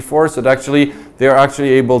mentioned before. So they're actually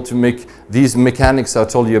able to make these mechanics I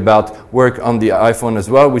told you about work on the iPhone as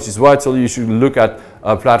well, which is why I told you should look at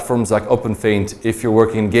platforms like OpenFaint if you're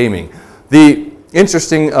working in gaming. The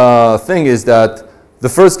interesting thing is that the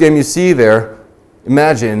first game you see there,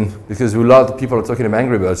 imagine, because a lot of people are talking about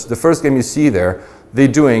Angry Birds, the first game you see there, they're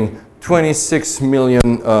doing $26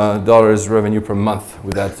 million revenue per month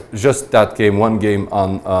with just that game, one game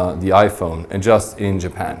on the iPhone, and just in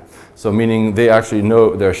Japan. So meaning they actually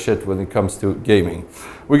know their shit when it comes to gaming.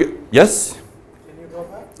 Yes? Can you go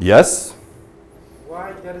back? Yes?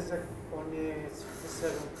 Why there is only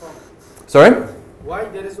 67 comments? Sorry? Why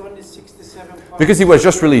there is only 67 comments? Because he was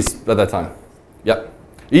just released at that time. Yeah.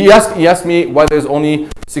 He asked me why there's only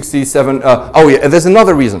 67. Oh yeah, and there's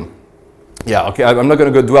another reason. Yeah, okay, I'm not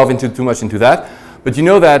going to go delve too much into that. But you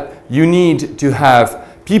know that you need to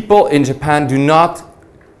have people in Japan do not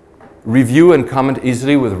review and comment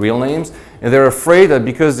easily with real names. And they're afraid that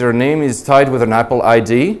because their name is tied with an Apple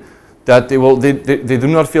ID, that they do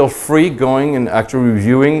not feel free going and actually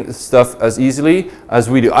reviewing stuff as easily as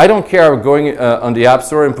we do. I don't care going on the App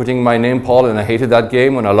Store and putting my name, Paul, and I hated that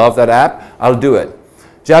game when I love that app, I'll do it.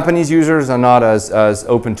 Japanese users are not as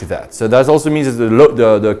open to that. So that also means that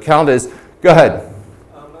the count is, go ahead.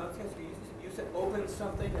 You said open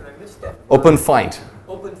something and I missed that. Open Find.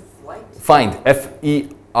 Open flight? Find,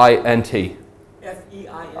 F-E-I-N-T.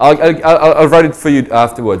 F-E-I-N-T. I'll write it for you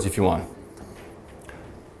afterwards if you want.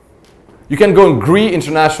 You can go on GRE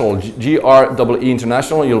International, G-R-E-E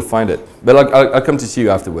International, you'll find it. But I'll come to see you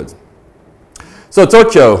afterwards. So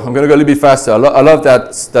Tokyo, I'm going to go a little bit faster. I love that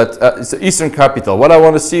it's the Eastern capital. What I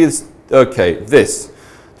want to see is, okay, this.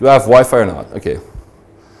 Do I have Wi-Fi or not? Okay.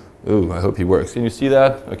 Ooh, I hope he works. Can you see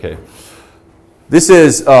that? Okay. This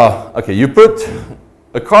is, okay, you put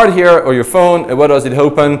a card here or your phone, and what does it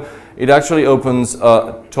open? It actually opens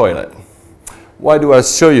a toilet. Why do I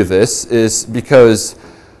show you this? Is because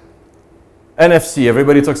NFC,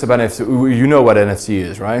 everybody talks about NFC. You know what NFC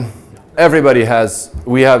is, right? Everybody has,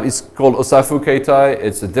 it's called Osafu Keitai.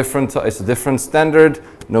 It's a different standard,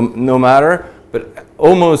 no matter, but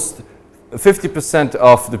almost 50%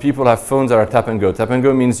 of the people have phones that are tap and go. Tap and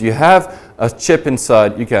go means you have a chip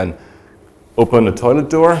inside. You can open a toilet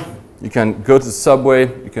door, you can go to the subway,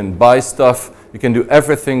 you can buy stuff, you can do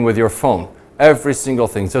everything with your phone. Every single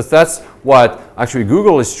thing. So that's what actually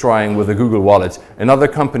Google is trying with the Google Wallet, and other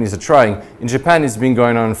companies are trying. In Japan, it's been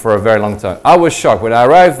going on for a very long time. I was shocked when I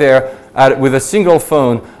arrived there with a single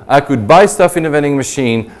phone. I could buy stuff in a vending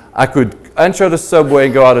machine. I could enter the subway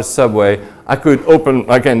and go out of the subway. I could open,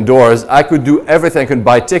 again, doors. I could do everything. I could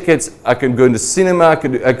buy tickets. I could go into cinema. I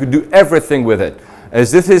could do everything with it.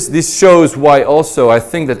 As this shows why also I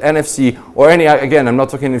think that NFC, or any, again, I'm not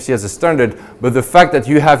talking NFC as a standard, but the fact that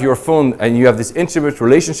you have your phone and you have this intimate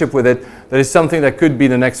relationship with it, that is something that could be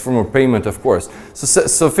the next form of payment, of course.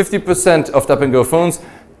 So 50% of Tap and Go phones,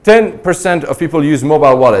 10% of people use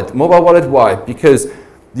mobile wallet. Mobile wallet, why? Because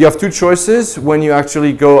you have two choices when you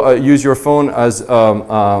actually go use your phone as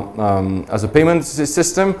a payment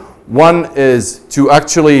system. One is to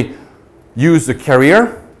actually use the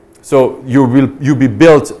carrier. So you'll be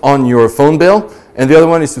billed on your phone bill, and the other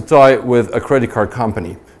one is to tie with a credit card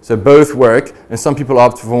company. So both work, and some people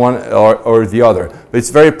opt for one or the other, but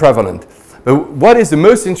it's very prevalent. But what is the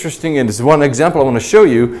most interesting, and this is one example I want to show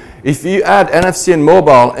you, if you add NFC and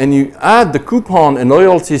mobile and you add the coupon and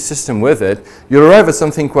loyalty system with it, you'll arrive at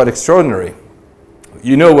something quite extraordinary.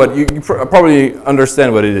 You know what, you probably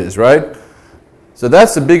understand what it is, right? So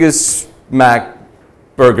that's the biggest Mac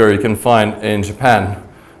burger you can find in Japan.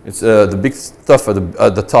 It's the big stuff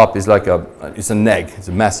at the top is like it's an egg. It's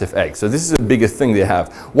a massive egg. So this is the biggest thing they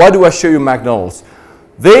have. Why do I show you McDonald's?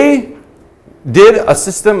 They did a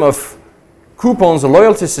system of coupons, a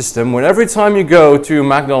loyalty system, when every time you go to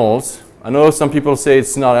McDonald's, I know some people say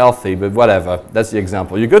it's not healthy, but whatever, that's the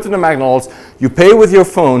example. You go to the McDonald's, you pay with your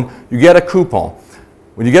phone, you get a coupon.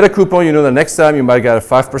 When you get a coupon, you know the next time you might get a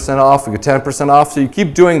 5% off, you get 10% off, so you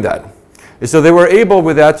keep doing that. And so they were able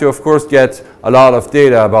with that to, of course, get a lot of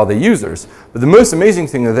data about the users. But the most amazing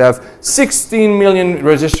thing is they have 16 million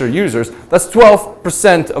registered users. That's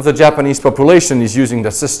 12% of the Japanese population is using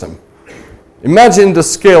the system. Imagine the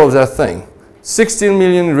scale of that thing. 16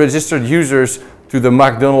 million registered users to the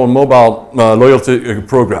McDonald's mobile loyalty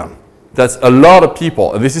program. That's a lot of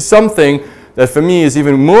people. And this is something that for me is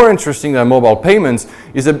even more interesting than mobile payments,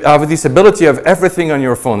 is have this ability of everything on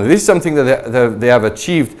your phone. And this is something that they have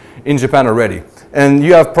achieved in Japan already. And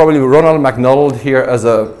you have probably Ronald McDonald here as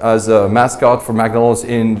a mascot for McDonald's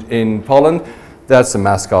in Poland. That's a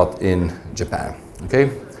mascot in Japan.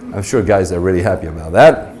 Okay? I'm sure guys are really happy about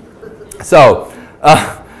that. So,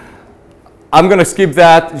 I'm going to skip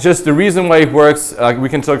that. Just the reason why it works, we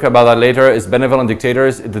can talk about that later, is benevolent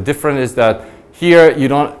dictators. The difference is that here you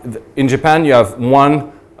don't, in Japan you have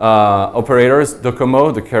one operators,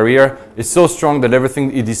 Docomo, the carrier, is so strong that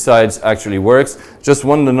everything he decides actually works. Just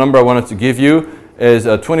the number I wanted to give you is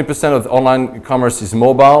 20% of online commerce is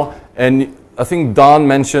mobile, and I think Don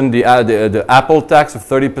mentioned the Apple tax of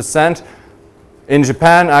 30%. In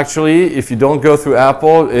Japan, actually, if you don't go through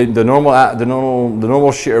Apple, the normal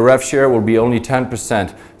rev share will be only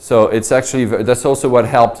 10%. So it's actually, that's also what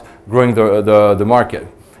helped growing the market.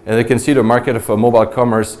 And you can see the market of mobile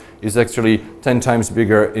commerce is actually 10 times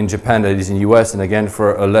bigger in Japan than it is in the US, and again,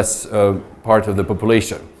 for a less part of the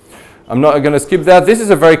population. I'm not going to skip that. This is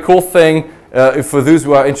a very cool thing for those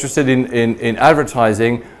who are interested in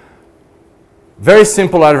advertising. Very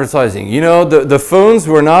simple advertising. You know, the phones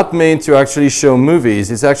were not made to actually show movies.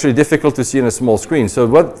 It's actually difficult to see on a small screen. So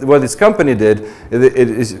what this company did,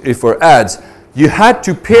 is for ads, you had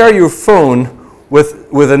to pair your phone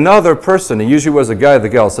with another person. It usually was a guy or the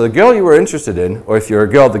girl. So the girl you were interested in, or if you're a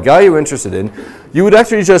girl, the guy you were interested in, you would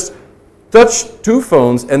actually just touch two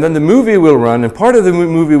phones, and then the movie will run, and part of the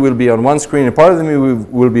movie will be on one screen, and part of the movie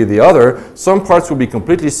will be the other. Some parts will be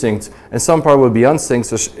completely synced, and some part will be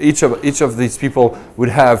unsynced, so each of these people would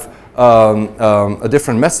have a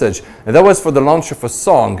different message. And that was for the launch of a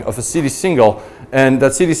song, of a CD single, and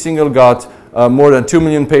that CD single got more than 2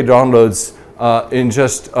 million paid downloads in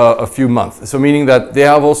just a few months. So meaning that they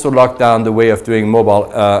have also locked down the way of doing mobile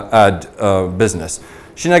ad business.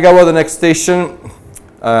 Shinagawa, the next station.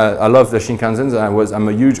 I love the Shinkansen. I'm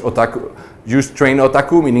a huge train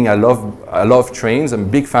otaku, meaning I love trains. I'm a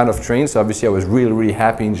big fan of trains, so obviously I was really, really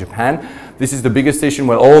happy in Japan. This is the biggest station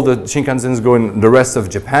where all the Shinkansens go in the rest of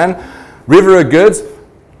Japan. River of Goods.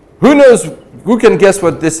 Who knows, who can guess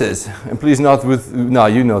what this is? And please not with, no,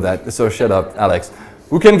 you know that, so shut up, Alex.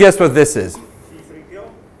 Who can guess what this is?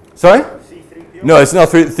 C3PO? Sorry? C3PO? No, it's not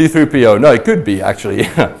C3PO. No, it could be, actually.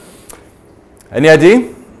 Any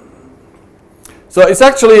idea? So it's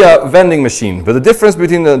actually a vending machine, but the difference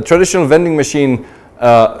between the traditional vending machine,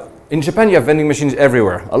 in Japan you have vending machines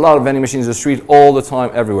everywhere. A lot of vending machines in the street all the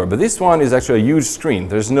time, everywhere. But this one is actually a huge screen.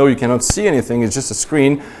 You cannot see anything, it's just a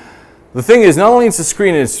screen. The thing is, not only it's a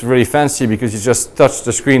screen, it's really fancy because you just touch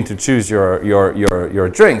the screen to choose your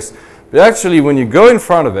drinks. But actually, when you go in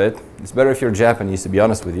front of it, it's better if you're Japanese, to be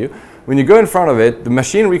honest with you. When you go in front of it, the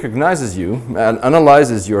machine recognizes you and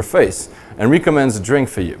analyzes your face and recommends a drink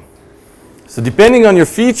for you. So depending on your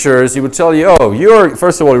features, it would tell you, oh,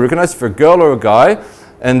 first of all, you recognize if you're a girl or a guy,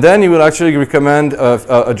 and then you would actually recommend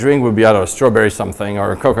a drink would be, I don't know, strawberry something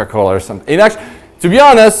or a Coca-Cola or something. To be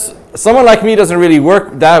honest, someone like me doesn't really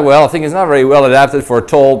work that well. I think it's not very well adapted for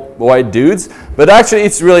tall white dudes, but actually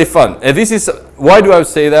it's really fun. And this is, why do I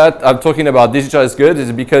say that? I'm talking about digitized goods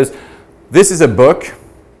is because this is a book.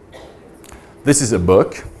 This is a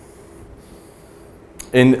book.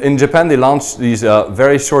 In Japan, they launched these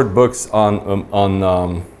very short books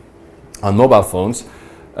on mobile phones,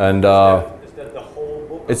 and Is that the whole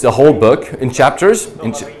book? it's a whole book in chapters. No, I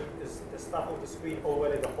mean, is the stuff on the screen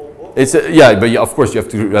already the whole book? It's yeah, but of course you have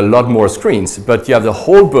to do a lot more screens. But you have the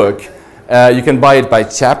whole book. You can buy it by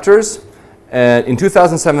chapters. And in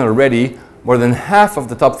 2007 already, more than half of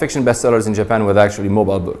the top fiction bestsellers in Japan were actually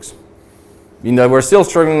mobile books. You know, we're still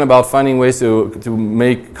struggling about finding ways to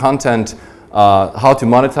make content. How to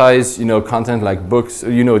monetize, you know, content like books.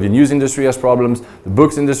 You know, the news industry has problems, the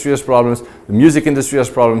books industry has problems, the music industry has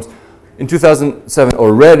problems. In 2007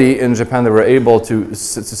 already in Japan, they were able to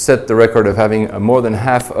set the record of having more than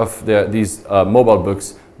half of these mobile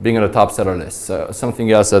books being on the top seller list. So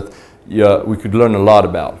something else that we could learn a lot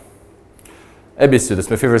about. Ebisu, that's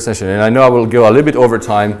my favorite session, and I know I will go a little bit over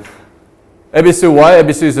time. Ebisu, why?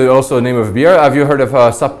 Ebisu is also a name of beer. Have you heard of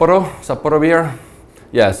Sapporo beer?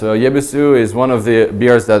 Yeah, so Ebisu is one of the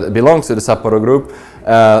beers that belongs to the Sapporo group.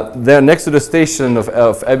 There next to the station of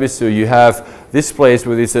Ebisu, you have this place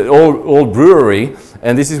with this old brewery,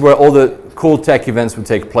 and this is where all the cool tech events would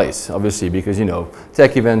take place, obviously, because, you know,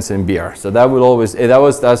 tech events and beer. So that will always,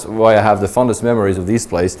 that's why I have the fondest memories of this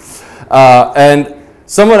place. And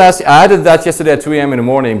someone asked, I added that yesterday at 2 a.m. in the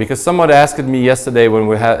morning because someone asked me yesterday when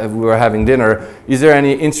we were having dinner, is there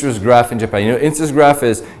any interest graph in Japan? You know, interest graph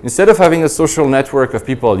is, instead of having a social network of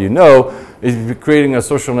people you know, is creating a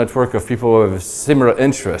social network of people with similar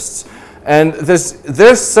interests. And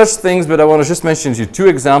there's such things, but I want to just mention to you two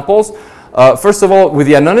examples. First of all, with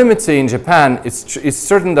the anonymity in Japan, it's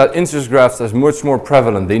certain that interest graphs are much more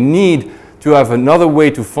prevalent. They need to have another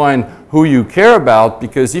way to find who you care about,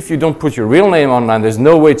 because if you don't put your real name online, there's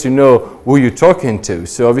no way to know who you're talking to.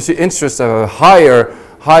 So obviously interests have a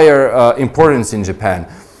higher importance in Japan.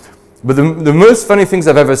 But the most funny things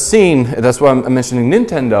I've ever seen, that's why I'm mentioning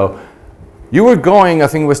Nintendo, you were going, I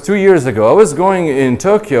think it was 2 years ago, I was going in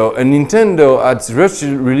Tokyo, and Nintendo had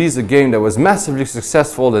released a game that was massively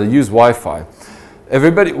successful that used Wi-Fi.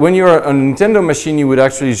 Everybody, when you're on a Nintendo machine, you would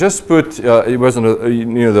actually just put, it wasn't, you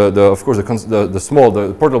know, of course,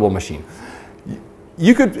 the portable machine.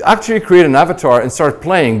 You could actually create an avatar and start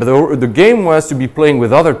playing, but the game was to be playing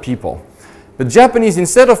with other people. The Japanese,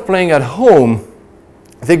 instead of playing at home,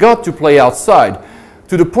 they got to play outside,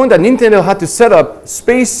 to the point that Nintendo had to set up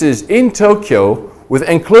spaces in Tokyo with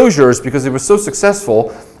enclosures because it was so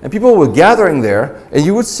successful, and people were gathering there, and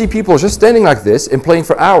you would see people just standing like this and playing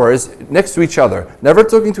for hours next to each other, never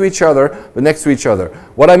talking to each other, but next to each other.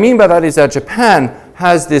 What I mean by that is that Japan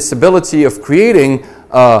has this ability of creating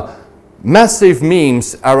massive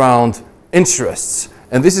memes around interests,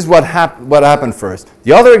 and this is what happened first.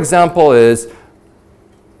 The other example is,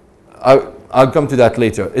 I'll come to that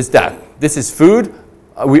later, is that this is food.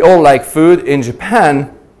 We all like food. In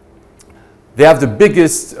Japan, they have the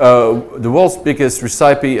biggest, the world's biggest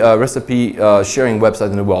recipe sharing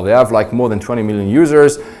website in the world. They have like more than 20 million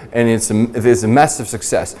users, and it's a massive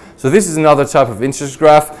success. So this is another type of interest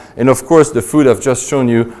graph, and of course the food I've just shown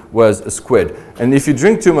you was a squid. And if you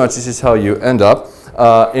drink too much, this is how you end up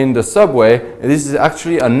in the subway. And this is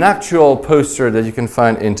actually an actual poster that you can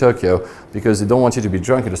find in Tokyo, because they don't want you to be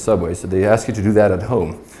drunk at the subway, so they ask you to do that at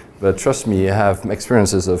home. But trust me, I have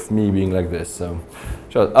experiences of me being like this. So.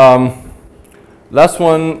 Last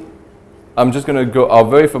one, I'm just going to go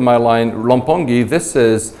away from my line. Lompongi, this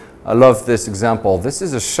is, I love this example. This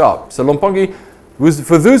is a shop. So Lompongi,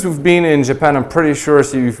 for those who've been in Japan, I'm pretty sure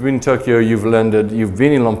if you've been in Tokyo, you've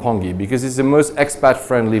been in Lompongi, because it's the most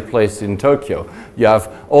expat-friendly place in Tokyo. You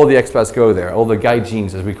have all the expats go there, all the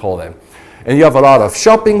gaijins as we call them. And you have a lot of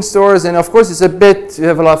shopping stores, and of course you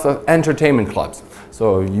have a lot of entertainment clubs.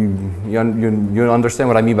 So you understand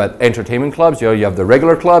what I mean by entertainment clubs. You have the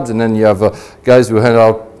regular clubs, and then you have guys who hang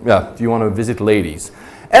out, yeah, do you want to visit ladies?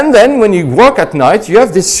 And then when you walk at night, you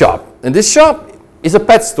have this shop. And this shop is a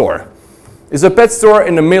pet store. It's a pet store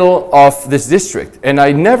in the middle of this district. And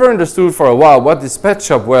I never understood for a while what this pet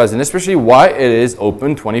shop was, and especially why it is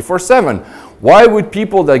open 24/7. Why would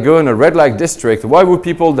people that go in a red light district, why would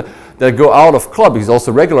people that go out of clubs, because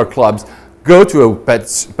also regular clubs, go to a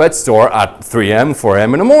pet store at 3 a.m., 4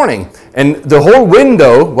 a.m. in the morning? And the whole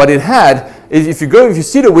window, what it had, is if you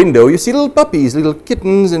see the window, you see little puppies, little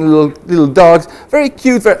kittens, and little dogs, very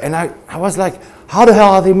cute. And I was like, how the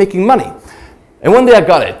hell are they making money? And one day I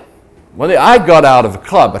got it. One day I got out of a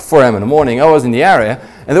club at 4 a.m. in the morning. I was in the area,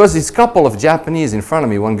 and there was this couple of Japanese in front of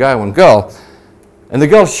me, one guy, one girl. And the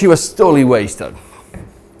girl, she was totally wasted.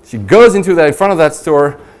 She goes into in front of that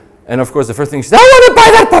store, and of course the first thing she said, I want to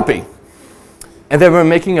buy that puppy. And they were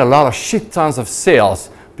making a lot of shit tons of sales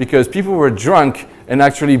because people were drunk and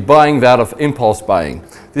actually buying that of impulse buying.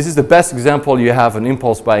 This is the best example you have on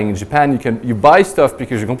impulse buying in Japan. You buy stuff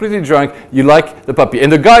because you're completely drunk, you like the puppy.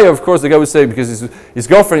 And the guy, of course, the guy would say, because his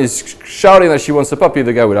girlfriend is shouting that she wants a puppy,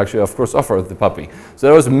 the guy would actually, of course, offer the puppy. So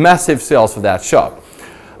there was massive sales for that shop.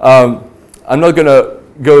 I'm not going to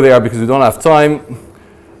go there because we don't have time.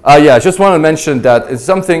 Yeah, I just want to mention that it's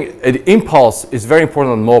something, impulse is very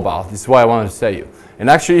important on mobile. This is why I wanted to say you. And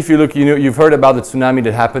actually, if you look, you've heard about the tsunami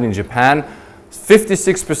that happened in Japan.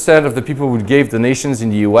 56% of the people who gave donations in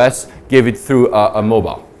the US gave it through a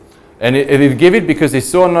mobile. And it gave it because they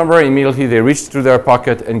saw a number, and immediately they reached through their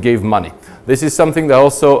pocket and gave money. This is something that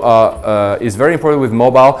also is very important with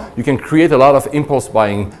mobile. You can create a lot of impulse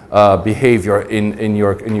buying behavior in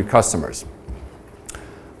your customers.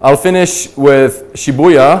 I'll finish with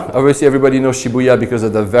Shibuya. Obviously, everybody knows Shibuya because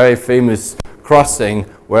of the very famous crossing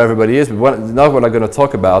where everybody is, but not what I'm going to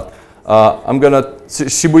talk about.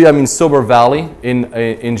 Shibuya means Sober Valley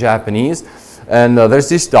in Japanese. And there's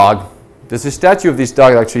this dog. There's a statue of this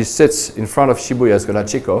dog that actually sits in front of Shibuya. It's called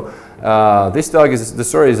Hachiko. This dog, the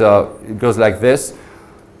story it goes like this.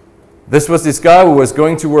 This was this guy who was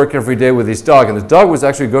going to work every day with his dog, and the dog was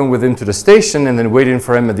actually going with him to the station and then waiting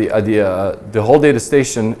for him at the whole day at the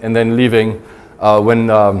station, and then leaving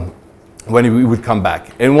when he would come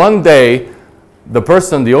back. And one day,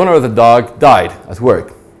 the owner of the dog, died at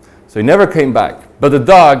work. So he never came back. But the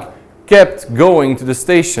dog kept going to the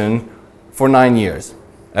station for 9 years.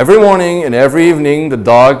 Every morning and every evening, the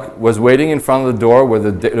dog was waiting in front of the door where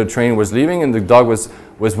the train was leaving, and the dog was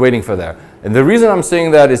waiting for there. And the reason I'm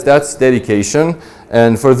saying that is that's dedication.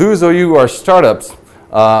 And for those of you who are startups,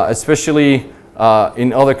 especially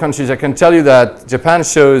in other countries, I can tell you that Japan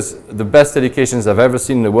shows the best dedications I've ever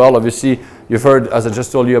seen in the world. Obviously, you've heard, as I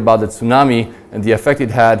just told you, about the tsunami and the effect it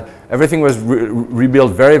had. Everything was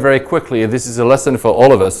rebuilt very, very quickly. And this is a lesson for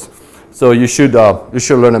all of us. So you should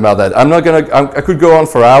learn about that. I could go on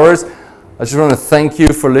for hours. I just want to thank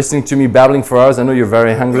you for listening to me babbling for hours. I know you're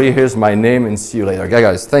very hungry. Here's my name, and see you later. Okay,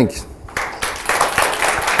 guys, thanks.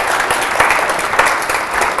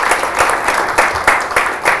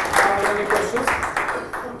 Any questions?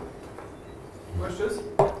 Questions?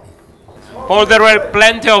 Paul, there were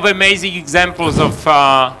plenty of amazing examples of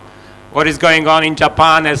what is going on in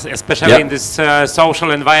Japan, especially in this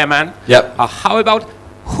social environment. Yep. How about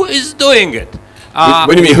who is doing it? What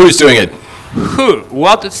do you mean, who's doing it? Who?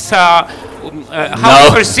 What is, how do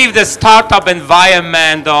you perceive the startup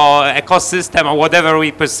environment or ecosystem or whatever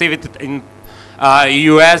we perceive it in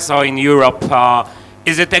US or in Europe?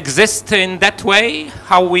 Is it exist in that way?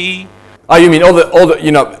 How we... Oh, you mean all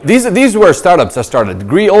the these were startups that started.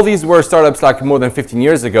 All these were startups like more than 15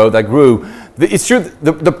 years ago that grew. It's true,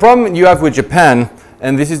 the problem you have with Japan,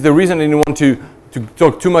 and this is the reason I didn't want to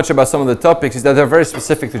talk too much about some of the topics, is that they're very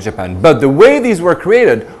specific to Japan. But the way these were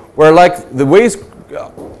created were like the ways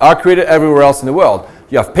are created everywhere else in the world.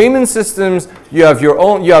 You have payment systems, you have your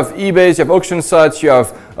own, you have eBays, you have auction sites, you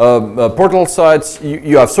have portal sites,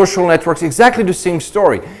 you have social networks, exactly the same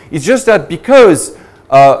story. It's just that because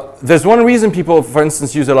there's one reason people, for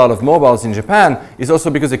instance, use a lot of mobiles in Japan is also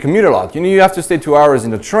because they commute a lot. You have to stay 2 hours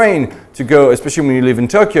in the train to go, especially when you live in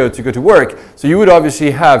Tokyo, to go to work. So you would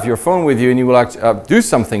obviously have your phone with you and you will actually do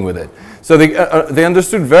something with it. So they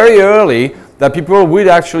understood very early that people would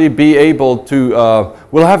actually be able to,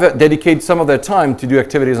 will have dedicate some of their time to do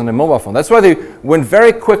activities on their mobile phone. That's why they went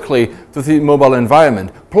very quickly to the mobile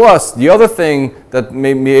environment. Plus, the other thing that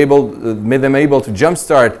made them able to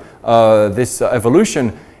jumpstart this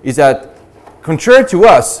evolution is that, contrary to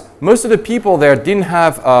us, most of the people there didn't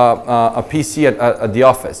have a PC at the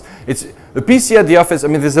office. The PC at the office, I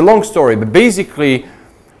mean, there's a long story, but basically,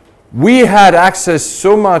 we had access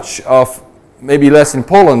so much of, maybe less in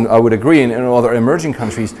Poland, I would agree, in other emerging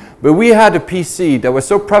countries, but we had a PC that was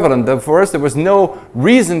so prevalent that for us there was no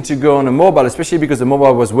reason to go on a mobile, especially because the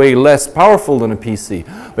mobile was way less powerful than a PC.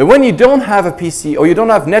 But when you don't have a PC, or you don't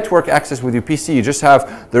have network access with your PC, you just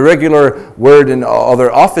have the regular Word and other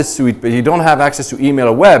Office suite, but you don't have access to email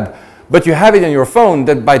or web, but you have it on your phone,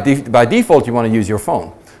 then by default you want to use your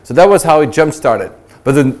phone. So that was how it jump-started.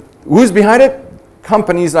 But then who's behind it?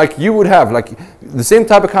 Companies like you would have, like the same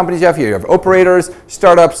type of companies you have here. You have operators,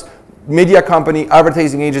 startups, media company,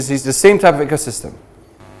 advertising agencies, the same type of ecosystem.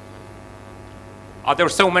 Are there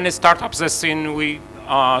so many startups as we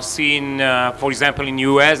see in, for example, in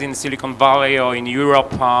US, in Silicon Valley, or in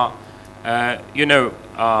Europe?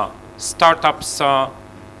 Startups are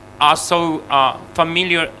so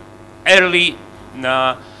familiar early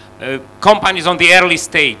companies on the early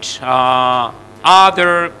stage.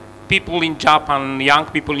 Other people in Japan, young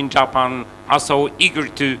people in Japan, are so eager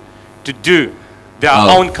to do their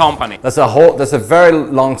own company. That's a very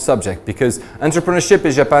long subject, because entrepreneurship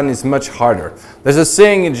in Japan is much harder. There's a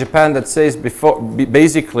saying in Japan that says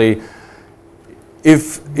basically,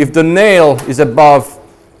 if the nail is above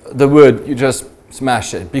the wood, you just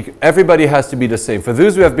smash it. Everybody has to be the same. For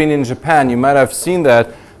those who have been in Japan, you might have seen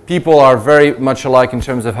that people are very much alike in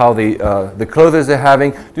terms of how the clothes they're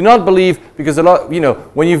having. Do not believe, because a lot,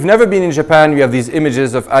 when you've never been in Japan, you have these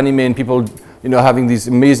images of anime and people, having these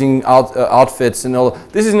amazing outfits and all.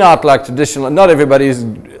 This is not like traditional. Not everybody is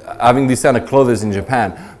having these kind of clothes in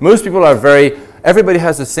Japan. Most people are everybody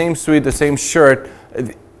has the same suit, the same shirt.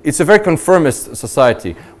 It's a very conformist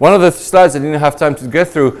society. One of the slides I didn't have time to get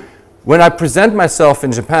through, when I present myself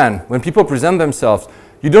in Japan, when people present themselves,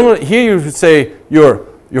 here you say your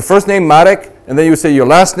first name, Marek, and then you say your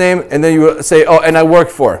last name, and then you say, oh, and I work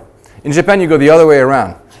for. In Japan, you go the other way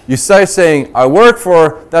around. You start saying, I work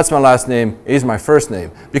for, that's my last name, is my first name.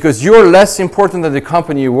 Because you're less important than the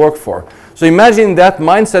company you work for. So imagine that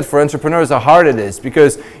mindset for entrepreneurs, how hard it is.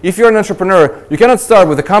 Because if you're an entrepreneur, you cannot start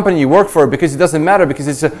with the company you work for, because it doesn't matter,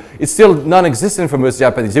 because it's still non-existent for most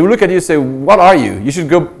Japanese. They will look at you and say, what are you? You should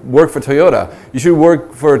go work for Toyota. You should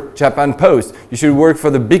work for Japan Post. You should work for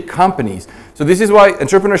the big companies. So this is why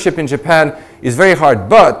entrepreneurship in Japan is very hard.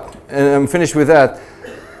 But, and I'm finished with that,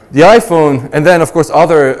 the iPhone, and then of course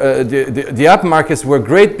other, the app markets were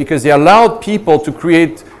great because they allowed people to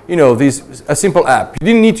create, a simple app. You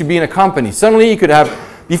didn't need to be in a company. Suddenly you could have,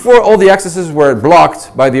 before all the accesses were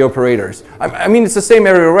blocked by the operators. I mean, it's the same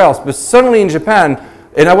everywhere else, but suddenly in Japan,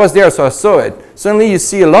 and I was there so I saw it, suddenly you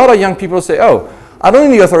see a lot of young people say, oh, I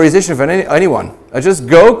don't need the authorization from anyone. I just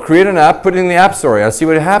go, create an app, put it in the app store, I see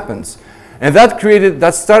what happens. And that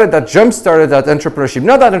jump-started that entrepreneurship.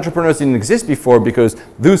 Not that entrepreneurs didn't exist before, because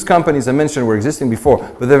those companies I mentioned were existing before,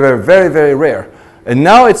 but they were very, very rare. And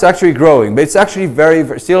now it's actually growing, but it's actually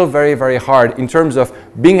still very, very hard in terms of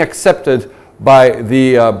being accepted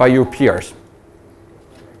by your peers.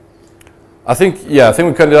 I think we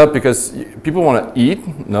cut it up because people want to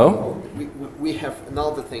eat. No? We have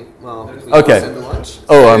another thing between okay. us and the lunch.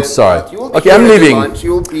 Oh, I'm sorry. Okay, I'm leaving. Lunch.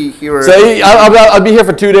 You'll be here. So I'll be here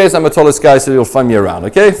for 2 days. I'm the tallest guy, so you'll find me around.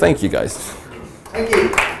 Okay? Thank you, guys. Thank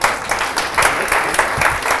you.